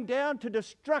going down to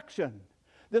destruction,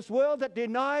 this world that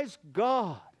denies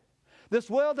God, this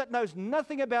world that knows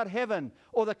nothing about heaven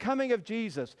or the coming of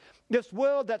Jesus, this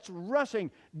world that's rushing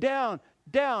down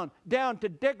to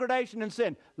degradation and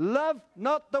sin. Love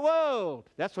not the world.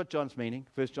 That's what John's meaning.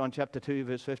 1 John chapter 2,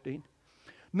 verse 15.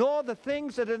 Nor the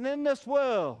things that are in this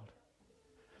world.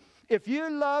 If you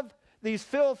love these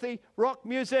filthy rock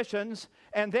musicians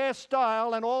and their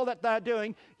style and all that they're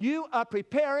doing, you are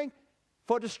preparing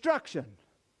for destruction.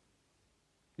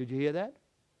 Did you hear that?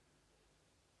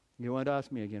 You won't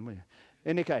ask me again, will you?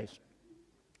 In any case,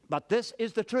 but this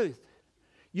is the truth.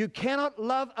 You cannot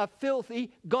love a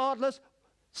filthy, godless,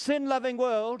 sin-loving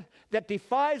world that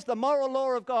defies the moral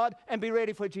law of God and be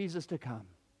ready for Jesus to come.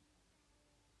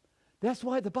 That's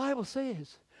why the Bible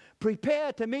says,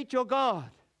 prepare to meet your God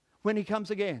when he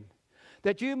comes again,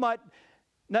 that you might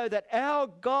know that our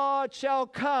God shall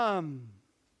come.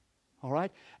 All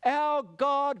right? Our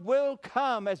God will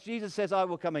come, as Jesus says, I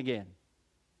will come again.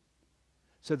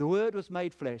 So the Word was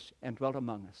made flesh and dwelt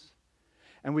among us.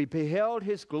 And we beheld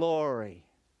His glory.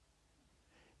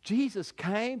 Jesus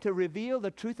came to reveal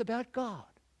the truth about God.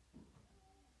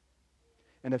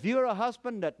 And if you're a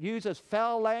husband that uses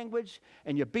foul language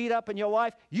and you beat up on your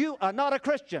wife, you are not a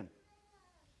Christian.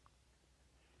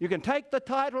 You can take the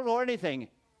title or anything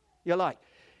you like.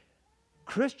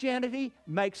 Christianity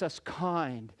makes us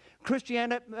kind.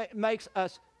 Christianity makes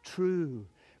us true.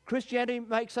 Christianity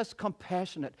makes us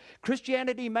compassionate.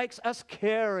 Christianity makes us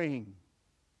caring.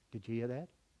 Did you hear that?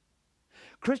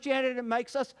 Christianity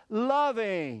makes us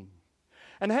loving.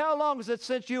 And how long is it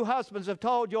since you husbands have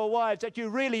told your wives that you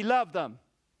really love them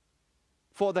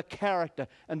for the character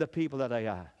and the people that they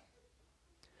are?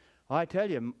 I tell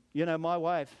you, my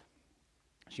wife,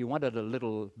 she wanted a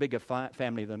little bigger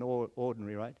family than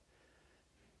ordinary, right?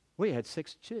 We had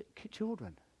 6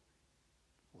 children.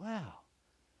 Wow.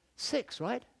 6,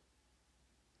 right?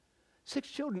 6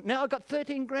 children. Now I've got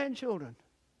 13 grandchildren.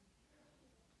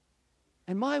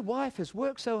 And my wife has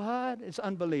worked so hard, it's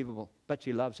unbelievable, but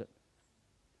she loves it.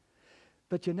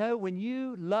 But when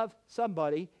you love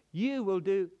somebody, you will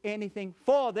do anything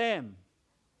for them.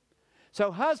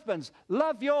 So husbands,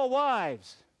 love your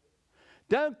wives.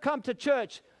 Don't come to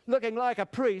church looking like a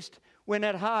priest when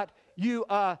at heart you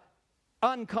are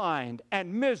unkind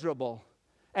and miserable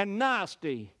and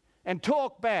nasty and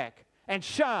talk back and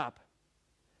sharp.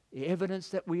 The evidence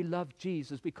that we love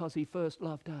Jesus because He first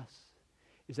loved us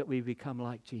is that we become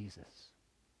like Jesus.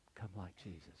 Come like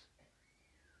Jesus.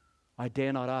 I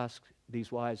dare not ask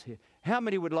these wives here, how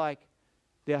many would like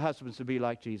their husbands to be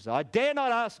like Jesus? I dare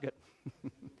not ask it.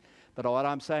 But what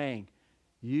I'm saying,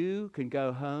 you can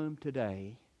go home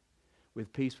today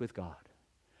with peace with God.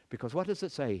 Because what does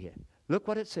it say here? Look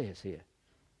what it says here.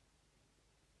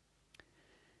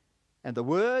 And the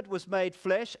Word was made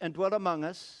flesh and dwelt among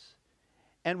us,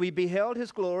 and we beheld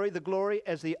His glory, the glory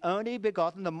as the only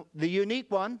begotten, the unique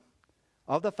one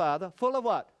of the Father, full of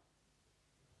what?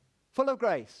 Full of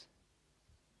grace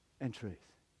and truth.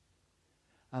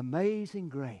 Amazing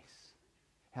grace.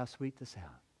 How sweet the sound.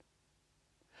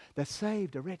 That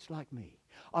saved a wretch like me.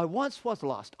 I once was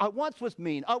lost. I once was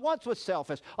mean. I once was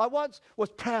selfish. I once was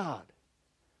proud.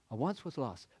 I once was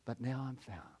lost, but now I'm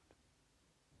found.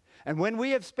 And when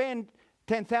we have spent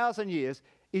 10,000 years,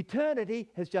 eternity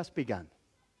has just begun.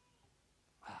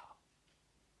 Wow.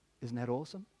 Isn't that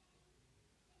awesome?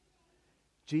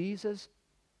 Jesus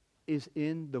is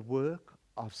in the work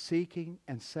of seeking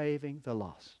and saving the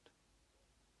lost,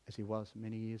 as He was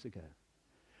many years ago.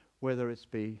 Whether it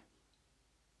be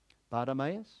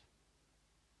Bartimaeus,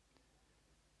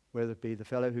 whether it be the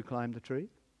fellow who climbed the tree,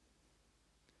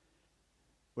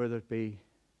 whether it be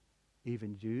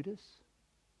even Judas.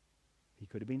 He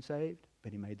could have been saved,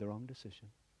 but he made the wrong decision.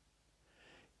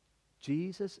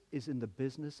 Jesus is in the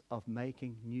business of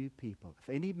making new people. If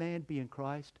any man be in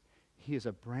Christ, he is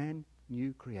a brand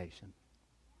new creation.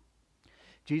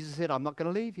 Jesus said, I'm not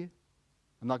going to leave you.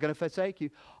 I'm not going to forsake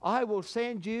you. I will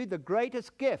send you the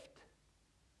greatest gift.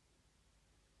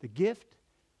 The gift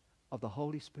of the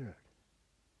Holy Spirit.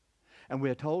 And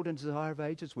we are told in Desire of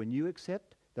Ages, when you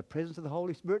accept the presence of the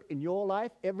Holy Spirit in your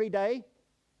life every day,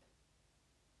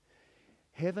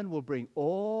 heaven will bring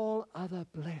all other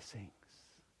blessings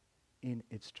in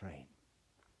its train.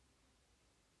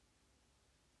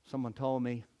 Someone told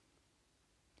me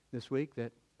this week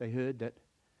that they heard that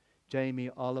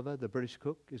Jamie Oliver, the British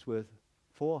cook, is worth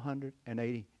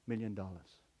 $480 million.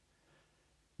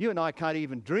 You and I can't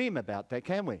even dream about that,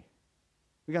 can we?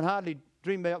 We can hardly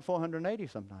dream about 480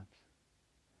 sometimes.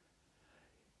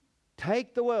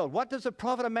 Take the world. What does it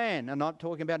profit a man? I'm not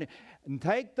talking about him. And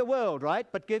take the world, right?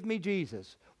 But give me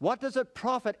Jesus. What does it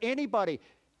profit anybody?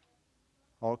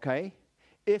 Okay.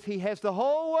 If he has the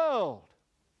whole world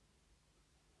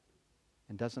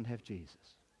and doesn't have Jesus.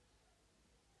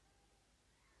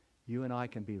 You and I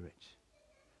can be rich.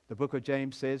 The book of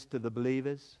James says to the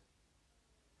believers,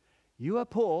 you are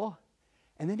poor.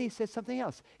 And then he says something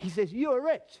else. He says, you are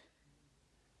rich.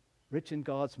 Rich in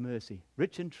God's mercy.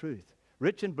 Rich in truth.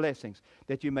 Rich in blessings,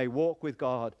 that you may walk with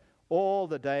God all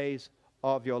the days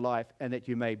of your life and that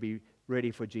you may be ready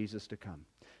for Jesus to come.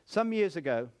 Some years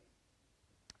ago,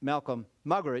 Malcolm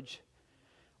Muggeridge,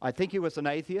 I think he was an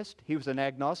atheist. He was an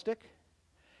agnostic.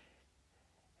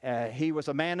 He was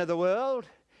a man of the world.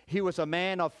 He was a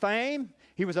man of fame.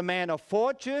 He was a man of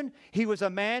fortune. He was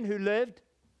a man who lived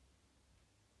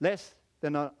less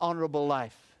than an honorable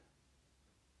life.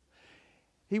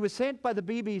 He was sent by the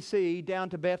BBC down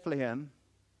to Bethlehem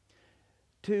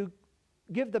to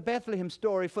give the Bethlehem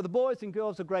story for the boys and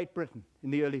girls of Great Britain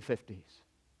in the early 50s.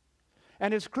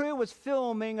 And his crew was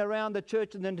filming around the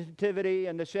Church of the Nativity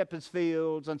and the Shepherd's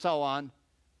Fields and so on.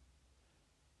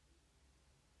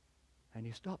 And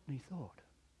he stopped and he thought,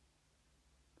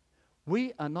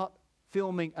 we are not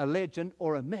filming a legend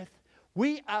or a myth.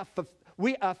 We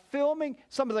are filming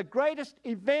some of the greatest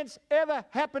events ever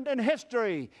happened in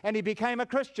history. And he became a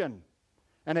Christian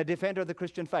and a defender of the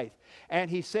Christian faith.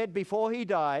 And he said before he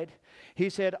died, he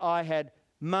said, I had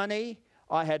money,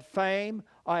 I had fame,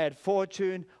 I had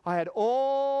fortune, I had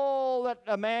all that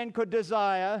a man could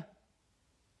desire.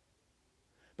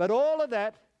 But all of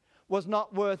that was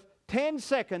not worth 10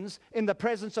 seconds in the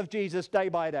presence of Jesus day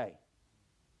by day.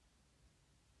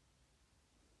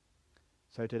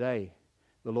 So today,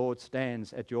 the Lord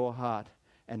stands at your heart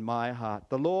and my heart,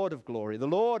 the Lord of glory, the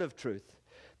Lord of truth,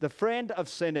 the friend of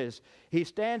sinners. He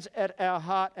stands at our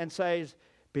heart and says,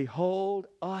 behold,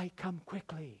 I come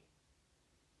quickly.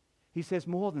 He says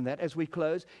more than that as we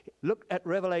close. Look at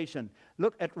Revelation.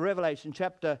 Look at Revelation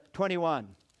chapter 21.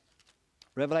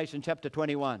 Revelation chapter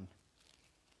 21.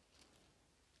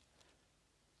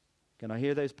 Can I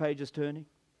hear those pages turning?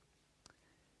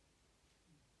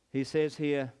 He says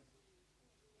here,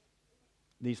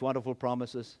 these wonderful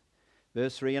promises.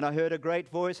 Verse 3, and I heard a great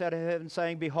voice out of heaven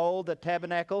saying, behold, the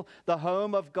tabernacle, the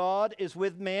home of God, is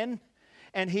with men,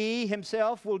 and he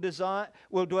himself will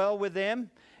dwell with them,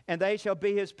 and they shall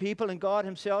be his people, and God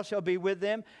himself shall be with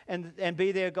them, and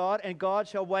be their God, and God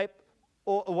shall wipe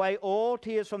away all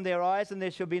tears from their eyes, and there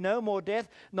shall be no more death,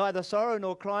 neither sorrow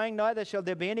nor crying, neither shall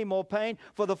there be any more pain,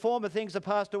 for the former things are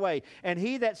passed away. And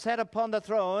he that sat upon the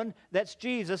throne, that's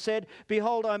Jesus, said,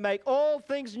 behold, I make all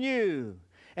things new.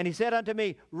 And he said unto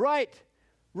me, write,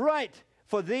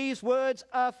 for these words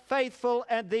are faithful,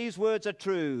 and these words are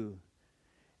true.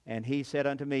 And he said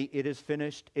unto me, it is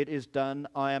finished, it is done.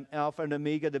 I am Alpha and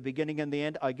Omega, the beginning and the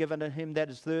end. I give unto him that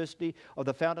is thirsty of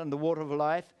the fountain of the water of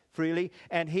life freely.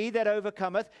 And he that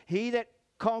overcometh, he that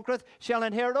conquereth, shall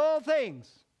inherit all things.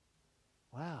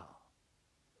 Wow.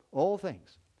 All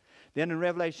things. Then in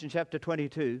Revelation chapter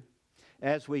 22,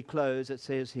 as we close, it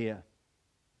says here,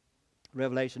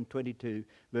 Revelation 22,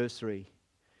 verse 3.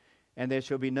 And there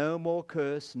shall be no more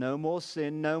curse, no more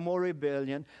sin, no more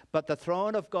rebellion, but the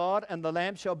throne of God and the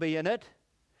Lamb shall be in it,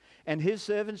 and his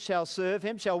servants shall serve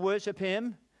him, shall worship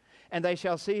him, and they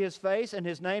shall see his face, and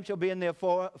his name shall be in their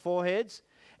foreheads,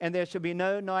 and there shall be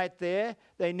no night there.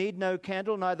 They need no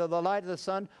candle, neither the light of the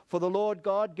sun, for the Lord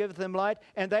God giveth them light,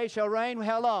 and they shall reign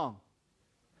how long?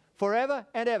 Forever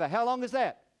and ever. How long is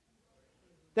that?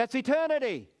 That's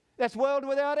eternity. That's world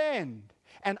without end.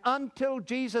 And until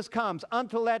Jesus comes,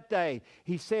 until that day,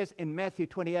 he says in Matthew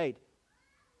 28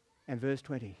 and verse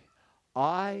 20,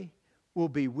 I will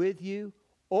be with you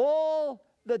all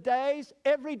the days,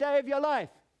 every day of your life,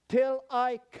 till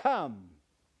I come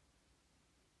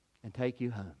and take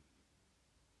you home.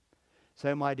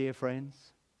 So, my dear friends,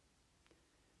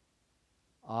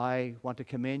 I want to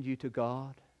commend you to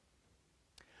God.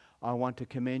 I want to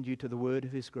commend you to the word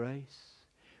of his grace,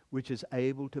 which is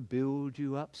able to build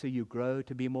you up so you grow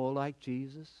to be more like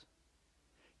Jesus.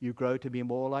 You grow to be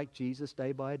more like Jesus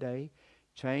day by day,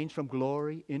 change from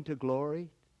glory into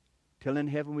glory, till in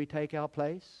heaven we take our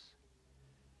place.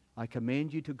 I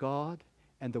commend you to God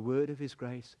and the word of his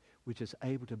grace, which is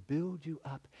able to build you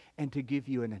up and to give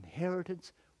you an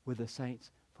inheritance with the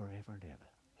saints forever and ever.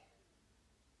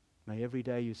 May every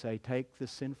day you say, take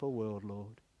this sinful world,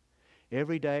 Lord.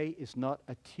 Every day is not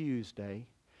a Tuesday,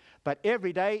 but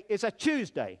every day is a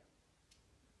Tuesday.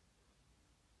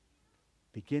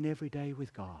 Begin every day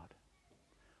with God.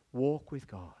 Walk with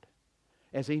God.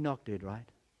 As Enoch did, right?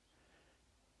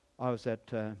 I was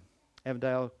at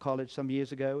Avondale College some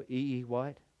years ago, E.E.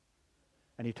 White,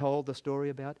 and he told the story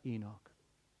about Enoch.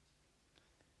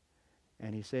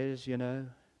 And he says, you know,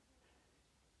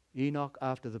 Enoch,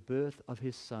 after the birth of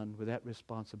his son with that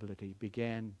responsibility,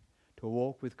 began to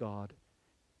walk with God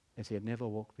as he had never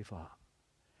walked before.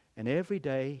 And every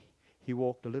day he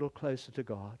walked a little closer to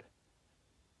God,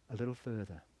 a little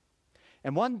further.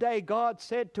 And one day God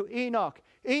said to Enoch,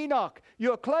 Enoch,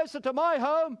 you're closer to my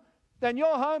home than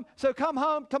your home, so come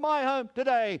home to my home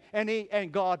today.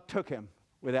 And God took him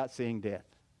without seeing death.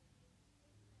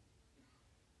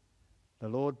 The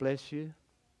Lord bless you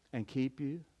and keep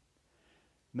you.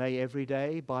 May every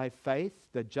day by faith,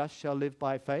 the just shall live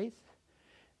by faith.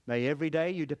 May every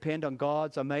day you depend on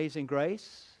God's amazing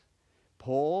grace.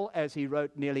 Paul, as he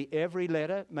wrote nearly every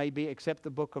letter, maybe except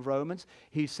the book of Romans,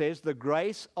 he says, the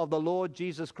grace of the Lord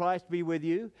Jesus Christ be with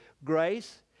you.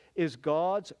 Grace is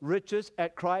God's riches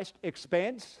at Christ's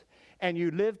expense, and you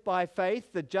live by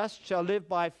faith. The just shall live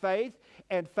by faith,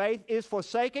 And faith is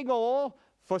forsaking all,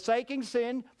 forsaking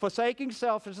sin, forsaking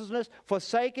selfishness,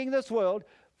 forsaking this world,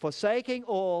 forsaking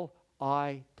all,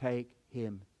 I take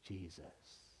him, Jesus.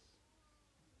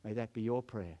 May that be your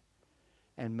prayer.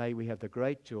 And may we have the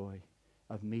great joy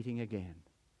of meeting again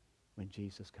when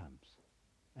Jesus comes.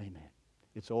 Amen.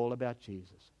 It's all about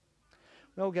Jesus.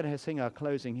 Well, we're going to sing our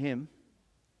closing hymn.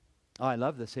 I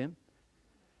love this hymn.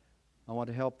 I want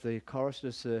to help the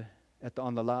choristers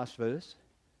on the last verse.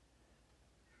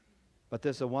 But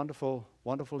there's a wonderful,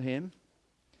 wonderful hymn.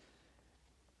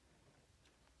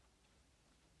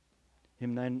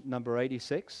 Hymn number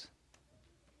 86.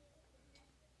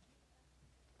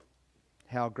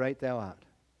 How great thou art.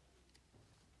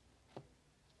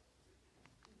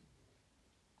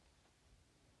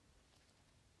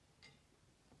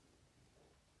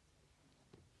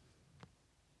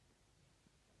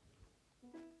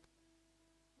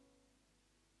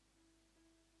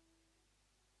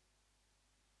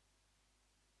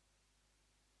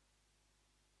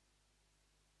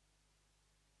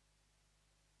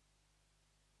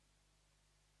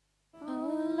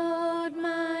 O Lord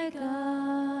my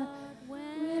God,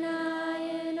 when I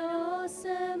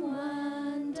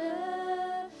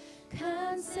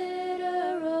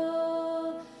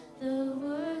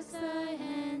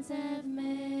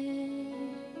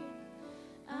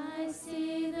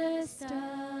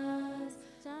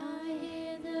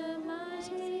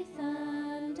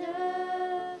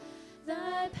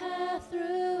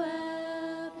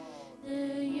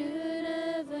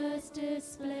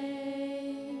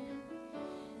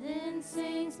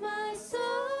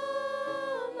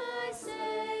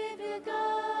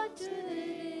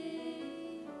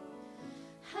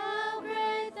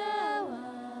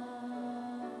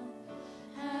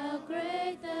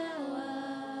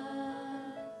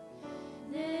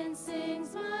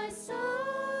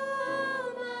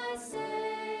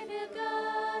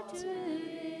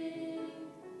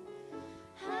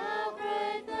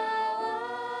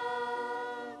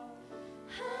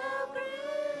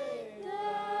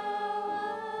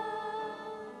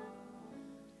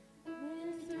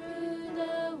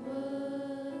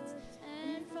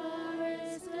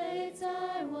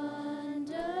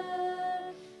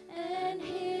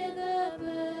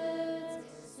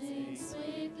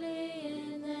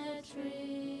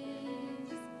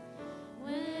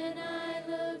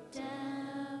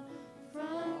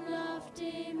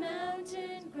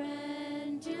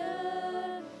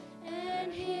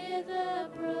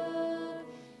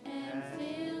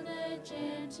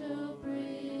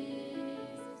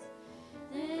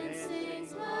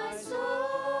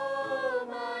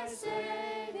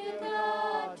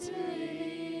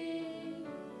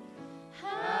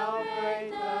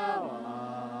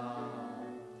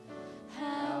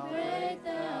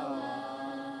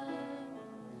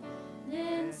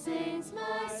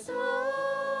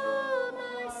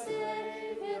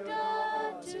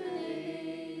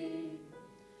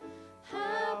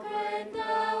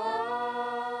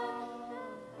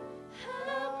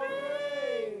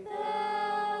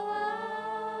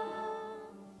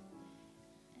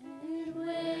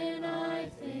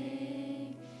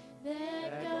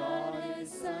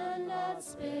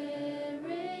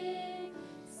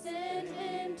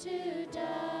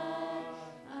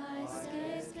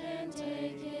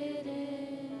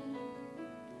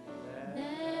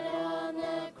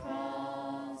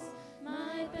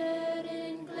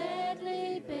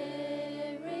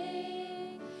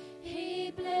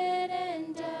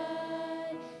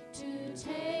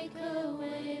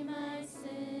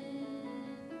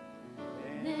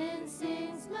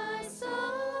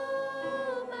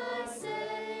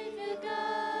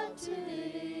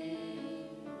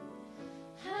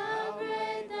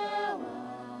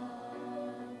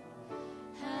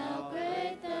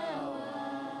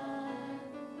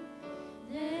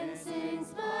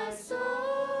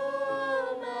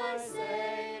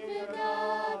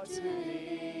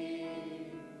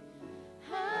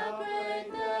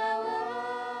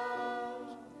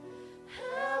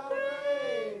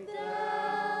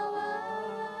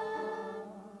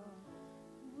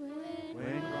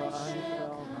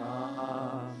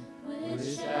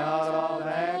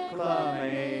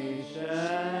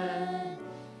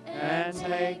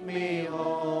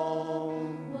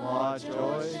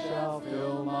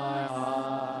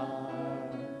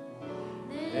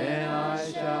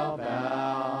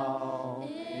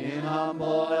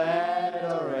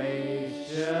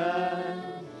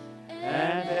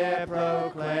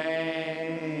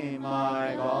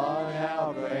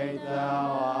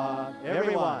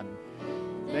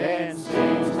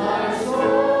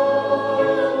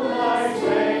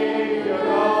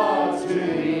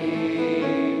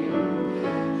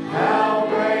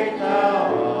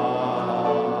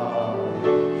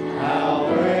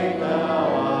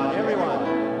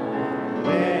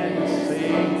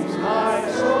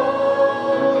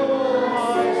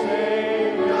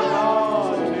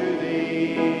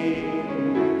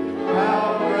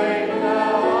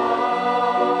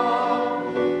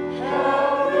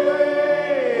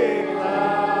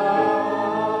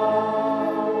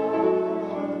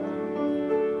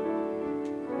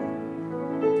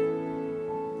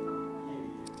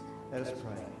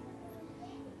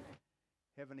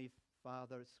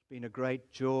it's been a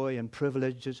great joy and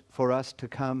privilege for us to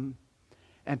come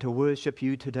and to worship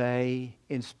you today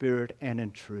in spirit and in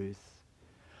truth.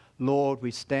 Lord, we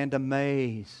stand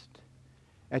amazed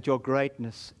at your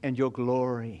greatness and your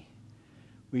glory.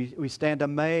 We stand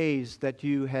amazed that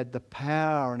you had the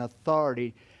power and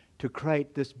authority to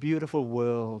create this beautiful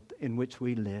world in which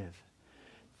we live.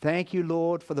 Thank you,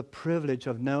 Lord, for the privilege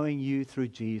of knowing you through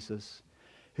Jesus,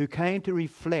 who came to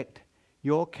reflect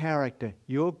your character,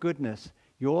 your goodness,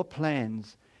 your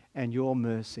plans, and your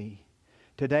mercy.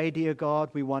 Today, dear God,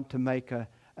 we want to make a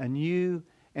new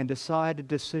and decided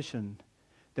decision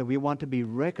that we want to be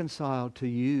reconciled to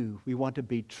you. We want to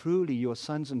be truly your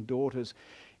sons and daughters.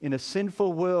 In a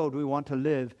sinful world, we want to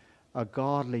live a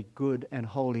godly, good, and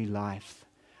holy life.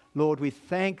 Lord, we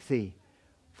thank thee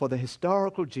for the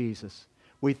historical Jesus.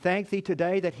 We thank thee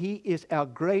today that he is our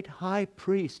great high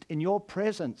priest in your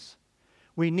presence.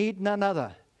 We need none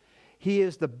other. He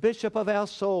is the bishop of our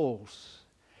souls.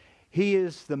 He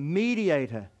is the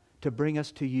mediator to bring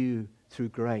us to you through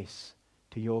grace,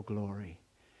 to your glory.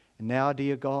 And now,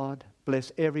 dear God,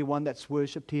 bless everyone that's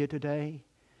worshipped here today.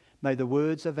 May the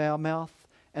words of our mouth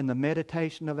and the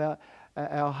meditation of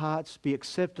our hearts be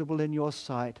acceptable in your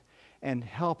sight, and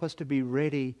help us to be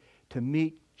ready to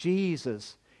meet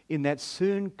Jesus in that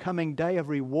soon coming day of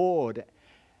reward,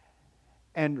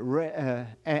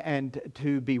 and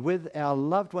to be with our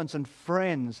loved ones and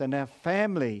friends and our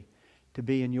family, to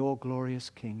be in your glorious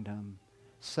kingdom,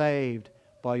 saved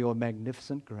by your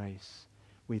magnificent grace.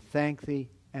 We thank thee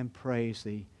and praise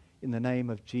thee in the name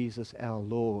of Jesus our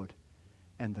Lord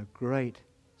and the great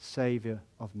Savior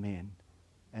of men.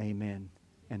 Amen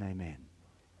and amen.